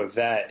issue of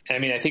that. I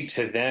mean, I think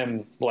to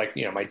them, like,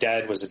 you know, my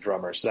dad was a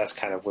drummer, so that's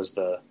kind of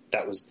the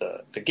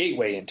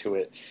gateway into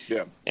it.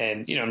 Yeah.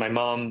 And, you know, my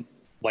mom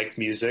liked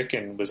music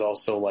and was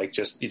also like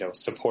just, you know,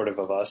 supportive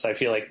of us. I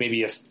feel like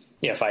maybe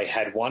if I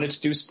had wanted to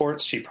do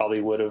sports, she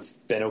probably would have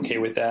been okay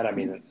with that. I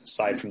mean,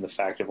 aside from the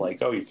fact of like,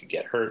 oh, you could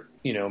get hurt,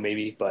 you know,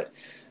 maybe, but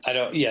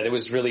there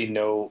was really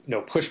no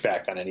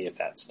pushback on any of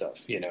that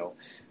stuff, you know.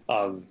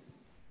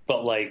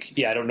 But like,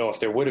 I don't know if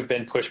there would have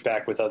been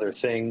pushback with other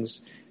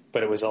things,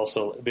 but it was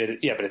also, but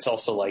it's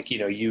also like, you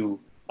know,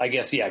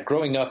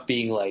 growing up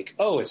being like,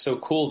 oh, it's so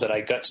cool that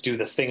I got to do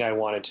the thing I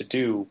wanted to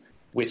do,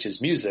 which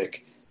is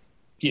music,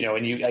 you know,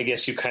 and I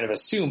guess you kind of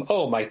assume,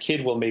 oh, my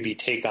kid will maybe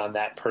take on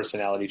that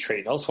personality trait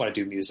and also want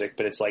to do music.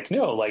 But it's like,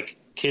 no, like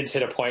kids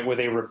hit a point where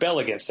they rebel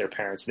against their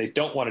parents. They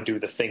don't want to do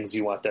the things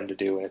you want them to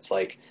do. And it's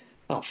like,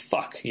 oh,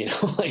 fuck, you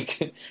know,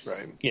 like,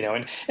 right. You know,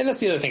 and that's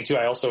the other thing too.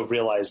 I also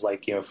realized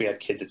like, you know, if we had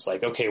kids, it's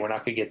like, okay, we're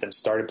not going to get them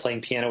started playing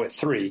piano at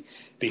 3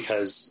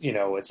 because, you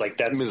know, it's like,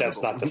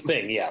 that's not the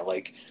thing. Yeah.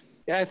 Like,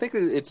 yeah, I think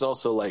it's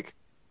also like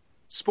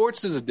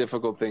sports is a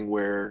difficult thing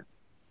where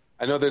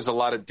I know there's a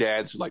lot of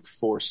dads who like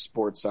force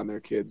sports on their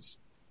kids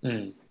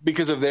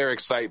because of their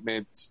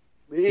excitement.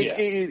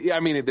 I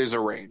mean, there's a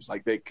range.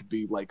 Like they could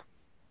be like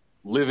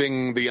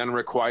living the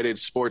unrequited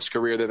sports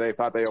career that they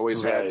thought they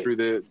always had through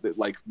the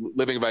like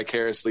living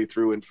vicariously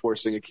through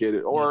enforcing a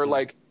kid, or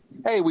like,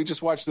 hey, we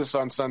just watch this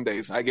on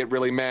Sundays. I get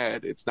really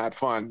mad. It's not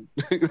fun.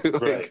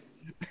 Like,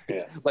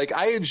 yeah. Like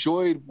I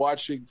enjoyed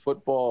watching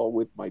football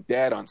with my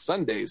dad on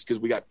Sundays because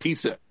we got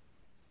pizza.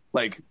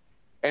 Like,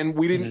 and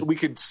we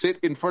could sit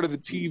in front of the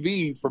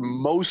TV for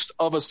most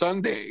of a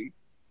Sunday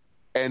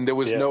and there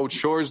was no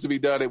chores to be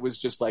done. It was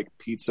just like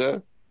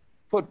pizza,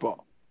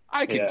 football.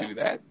 I could do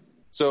that.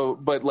 So,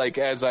 but like,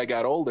 as I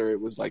got older,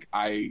 it was like,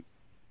 I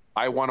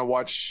want to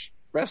watch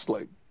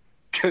wrestling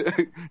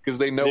because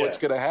they know it's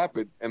going to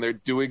happen and they're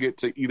doing it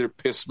to either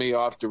piss me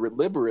off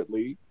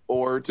deliberately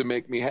or to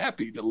make me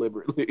happy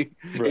deliberately.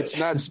 Right. It's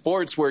not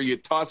sports where you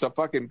toss a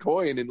fucking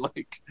coin and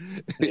like,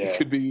 it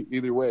could be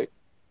either way,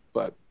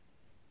 but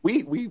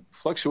we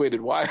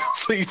fluctuated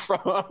wildly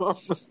from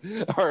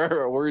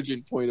our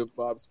origin point of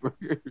Bob's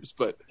Burgers,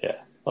 but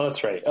well,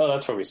 that's right. Oh,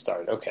 that's where we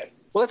started. Okay.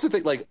 Well, that's the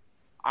thing. Like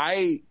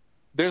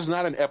there's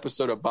not an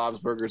episode of Bob's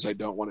Burgers I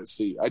don't want to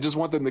see. I just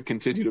want them to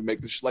continue to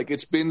make like,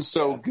 it's been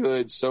so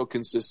good, so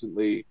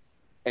consistently.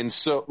 And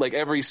so like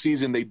every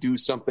season they do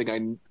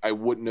something I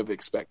wouldn't have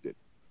expected.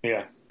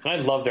 Yeah. And I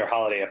love their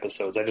holiday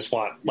episodes. I just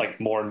want like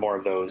more and more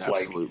of those.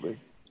 Absolutely.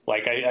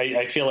 Like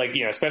I feel like,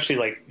 you know, especially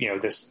like, you know,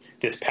 this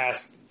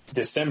past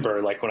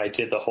December, like when I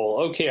did the whole,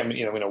 okay, I'm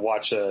going to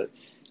watch a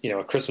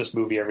Christmas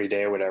movie every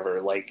day or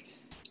whatever, like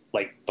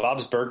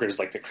Bob's Burgers,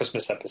 like the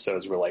Christmas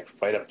episodes were like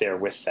right up there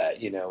with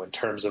that, you know, in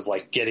terms of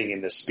like getting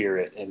in the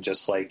spirit and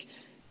just like,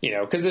 you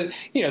know, cause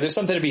you know, there's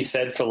something to be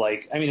said for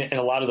like, I mean, and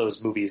a lot of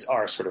those movies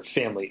are sort of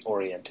family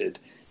oriented,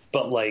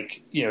 but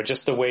like, you know,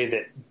 just the way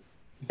that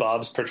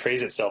Bob's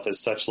portrays itself as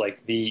such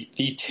like the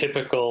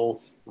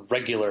typical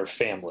regular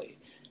family,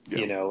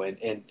 you know,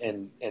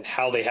 and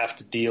how they have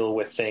to deal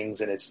with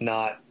things. And it's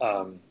not,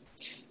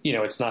 you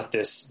know, it's not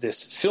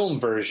this film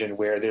version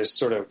where there's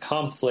sort of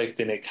conflict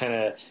and it kind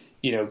of,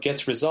 you know,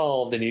 gets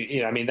resolved. And,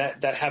 you know, I mean,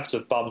 that happens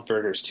with Bob's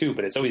Burgers too,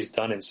 but it's always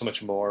done in so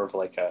much more of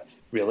like a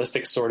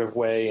realistic sort of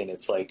way. And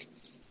it's like,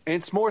 And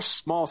it's more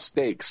small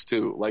stakes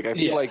too. Like I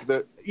feel like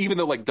even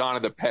though like Dawn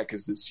of the Peck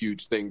is this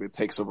huge thing that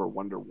takes over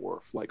Wonder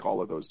Wharf, like all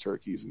of those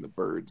turkeys and the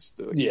birds,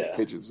 the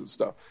pigeons and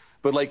stuff.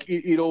 But like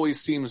it always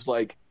seems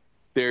like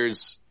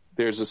there's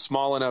a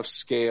small enough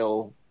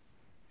scale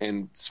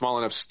and small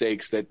enough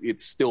stakes that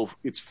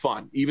it's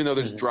fun. Even though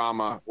there's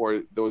drama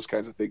or those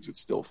kinds of things, it's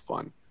still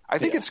fun. I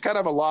think it's kind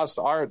of a lost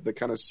art, the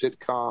kind of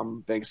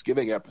sitcom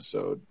Thanksgiving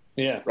episode.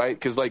 Yeah. Right?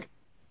 Because like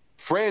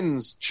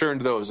Friends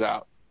churned those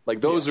out. Like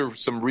those are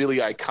some really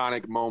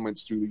iconic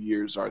moments through the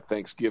years, our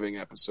Thanksgiving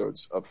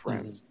episodes of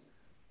Friends.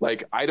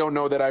 Like, I don't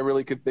know that I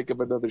really could think of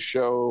another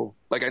show.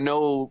 Like, I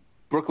know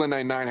Brooklyn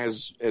Nine-Nine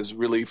has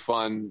really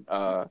fun,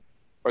 or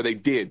they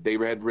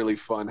had really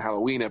fun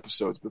Halloween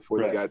episodes before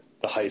they got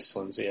the heist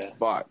ones. Yeah.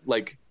 Bought.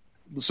 Like,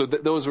 so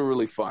those were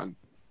really fun.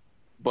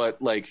 But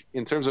like,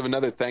 in terms of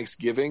another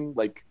Thanksgiving,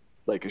 like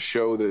a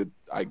show that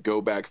I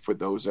go back for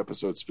those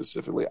episodes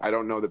specifically, I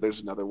don't know that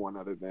there's another one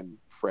other than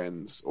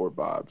Friends or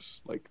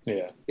Bob's. Like,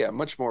 yeah,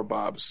 much more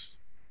Bob's.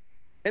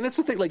 And that's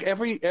the thing. Like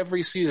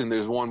every season,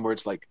 there's one where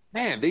it's like,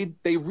 man,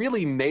 they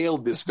really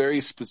nailed this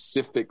very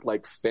specific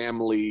like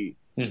family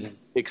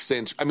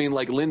eccentric. I mean,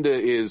 like Linda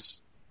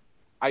is.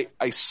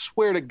 I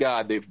swear to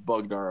God, they've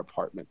bugged our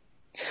apartment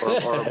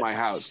or my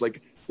house.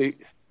 Like but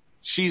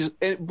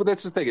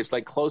that's the thing. It's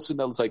like close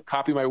enough. It's like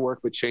copy my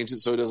work, but change it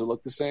so it doesn't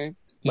look the same.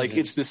 Like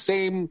it's the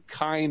same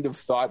kind of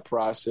thought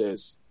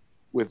process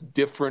with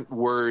different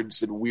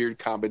words and weird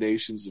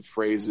combinations of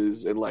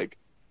phrases. And like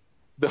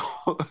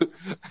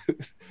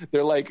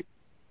they're like,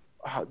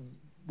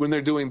 when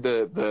they're doing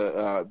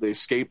the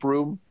escape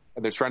room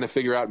and they're trying to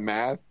figure out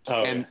math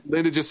and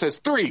Linda just says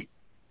 3.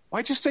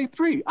 Why'd you say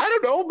 3? I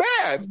don't know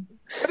math.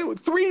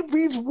 3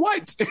 means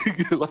what?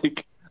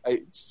 Like,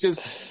 it's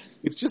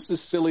just a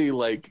silly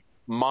like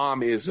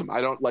momism.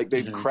 I don't like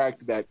they've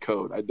cracked that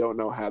code. I don't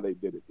know how they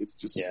did it. It's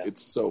just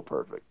it's so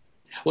perfect.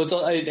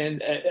 Well,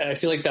 and I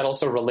feel like that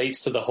also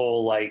relates to the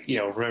whole like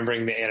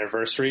remembering the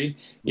anniversary.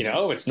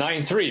 It's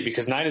 9/3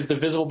 because 9 is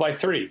divisible by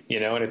 3.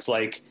 And it's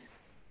like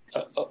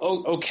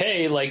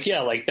okay, like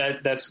like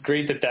that's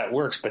great that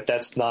works, but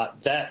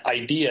that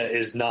idea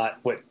is not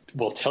what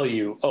will tell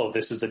you. Oh,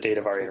 this is the date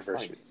of our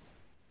anniversary.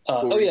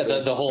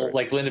 The whole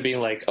like Linda being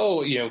like,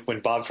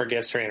 when Bob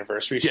forgets her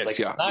anniversary, she's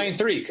 9/3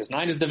 because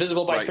 9 is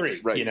divisible by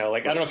 3. Like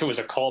I don't know if it was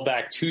a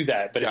callback to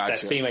that, but it's that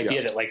same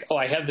idea that like,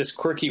 I have this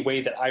quirky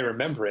way that I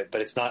remember it,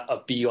 but it's not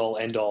a be all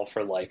end all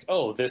for like,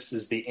 this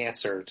is the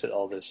answer to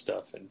all this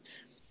stuff. And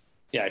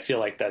I feel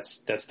like that's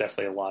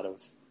definitely a lot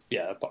of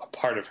a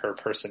part of her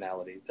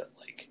personality that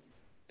like,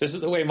 this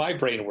is the way my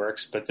brain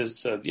works, but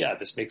this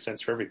this makes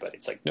sense for everybody.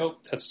 It's like,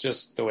 nope, that's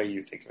just the way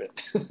you think of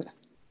it.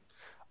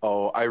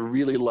 I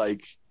really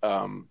like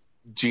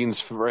Gene's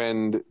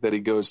friend that he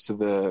goes to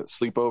the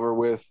sleepover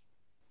with,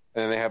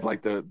 and they have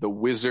like the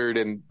wizard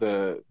and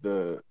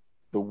the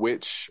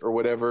witch or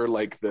whatever,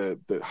 like the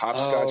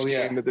hopscotch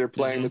game that they're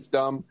playing. That's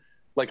dumb.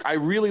 Like I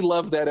really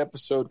love that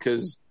episode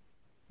because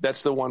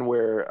that's the one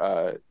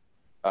where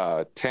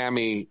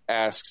Tammy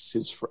asks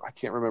I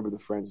can't remember the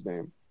friend's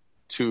name,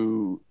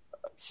 to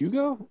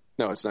Hugo.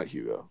 No, it's not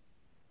Hugo.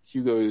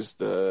 Hugo is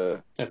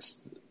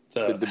that's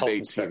the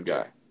debate team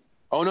guy.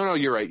 Oh, no,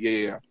 you're right.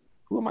 Yeah.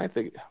 Who am I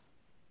thinking?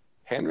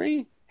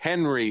 Henry?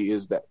 Henry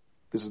is that.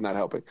 This is not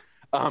helping.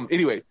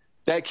 Anyway,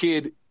 that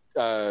kid,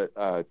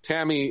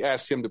 Tammy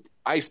asked him to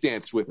ice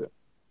dance with him.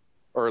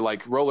 Or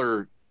like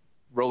roller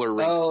rink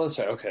that's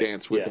right. Okay.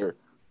 dance with her.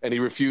 And he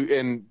refused.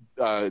 And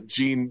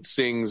Gene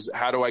sings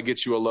How Do I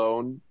Get You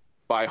Alone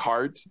by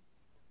heart.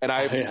 And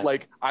I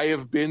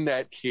have been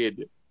that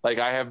kid. Like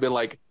I have been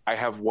like, I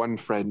have one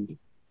friend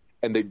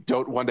and they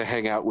don't want to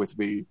hang out with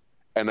me.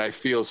 And I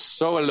feel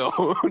so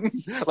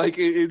alone. Like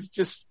it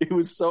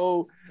was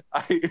so,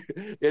 I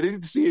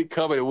didn't see it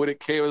coming. And when it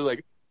came, I was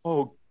like,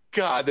 oh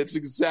God, that's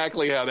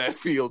exactly how that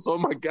feels. Oh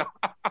my God.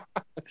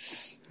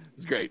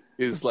 It's great.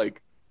 It's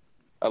like,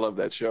 I love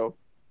that show.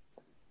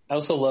 I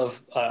also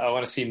love, I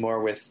want to see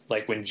more with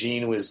like when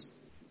Gene was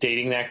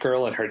dating that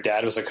girl and her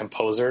dad was a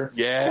composer.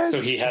 Yeah. So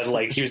he had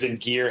like, he was in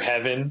gear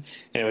heaven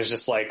and it was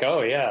just like,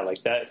 oh yeah,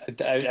 like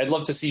that. I'd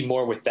love to see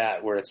more with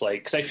that where it's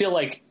like, cause I feel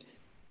like,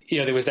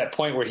 there was that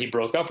point where he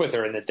broke up with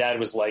her and the dad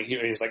was like,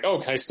 he's like, oh,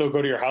 can I still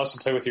go to your house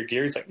and play with your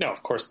gear? He's like, no,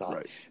 of course not.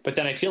 Right. But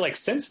then I feel like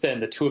since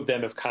then, the two of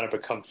them have kind of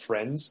become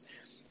friends.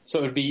 So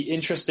it would be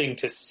interesting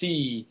to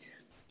see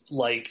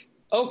like,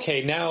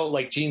 okay, now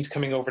like Gene's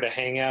coming over to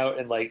hang out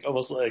and like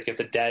almost like if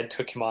the dad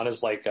took him on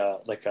as like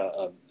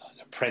an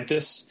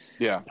apprentice.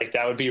 Yeah. Like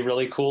that would be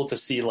really cool to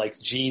see like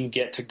Gene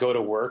get to go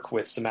to work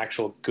with some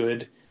actual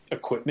good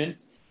equipment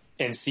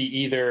and see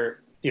either,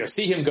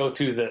 see him go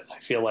through I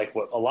feel like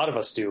what a lot of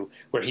us do,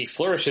 where he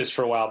flourishes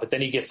for a while, but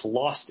then he gets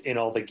lost in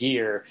all the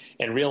gear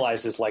and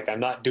realizes like, I'm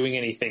not doing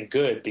anything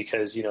good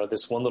because,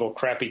 this one little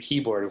crappy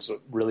keyboard was what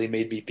really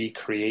made me be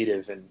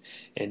creative and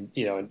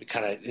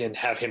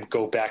have him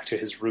go back to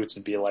his roots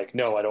and be like,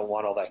 no, I don't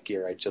want all that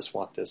gear. I just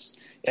want this.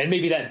 And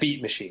maybe that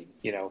beat machine,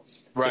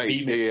 right.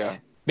 Yeah.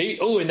 Maybe,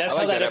 and that's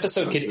how that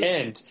episode could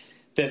end.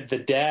 That the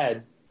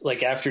dad,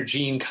 like after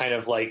Gene kind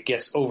of like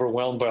gets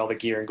overwhelmed by all the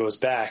gear and goes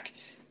back,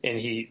 and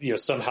he,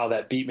 somehow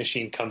that beat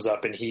machine comes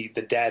up, and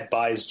the dad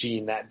buys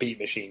Gene that beat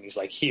machine. He's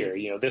like, here,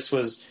 this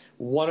was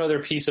one other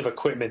piece of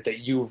equipment that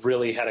you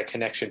really had a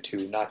connection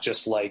to, not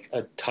just like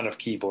a ton of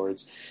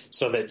keyboards,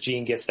 so that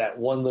Gene gets that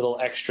one little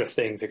extra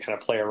thing to kind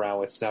of play around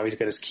with. So now he's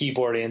got his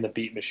keyboard and the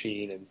beat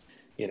machine, and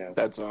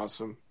That's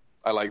awesome.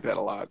 I like that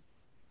a lot.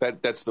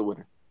 That's the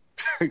winner.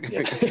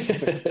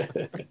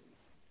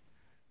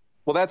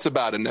 Well, that's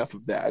about enough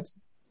of that.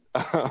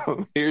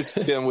 Here's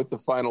Tim with the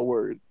final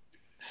word.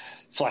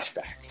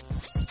 Flashback.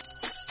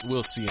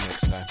 We'll see you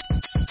next time.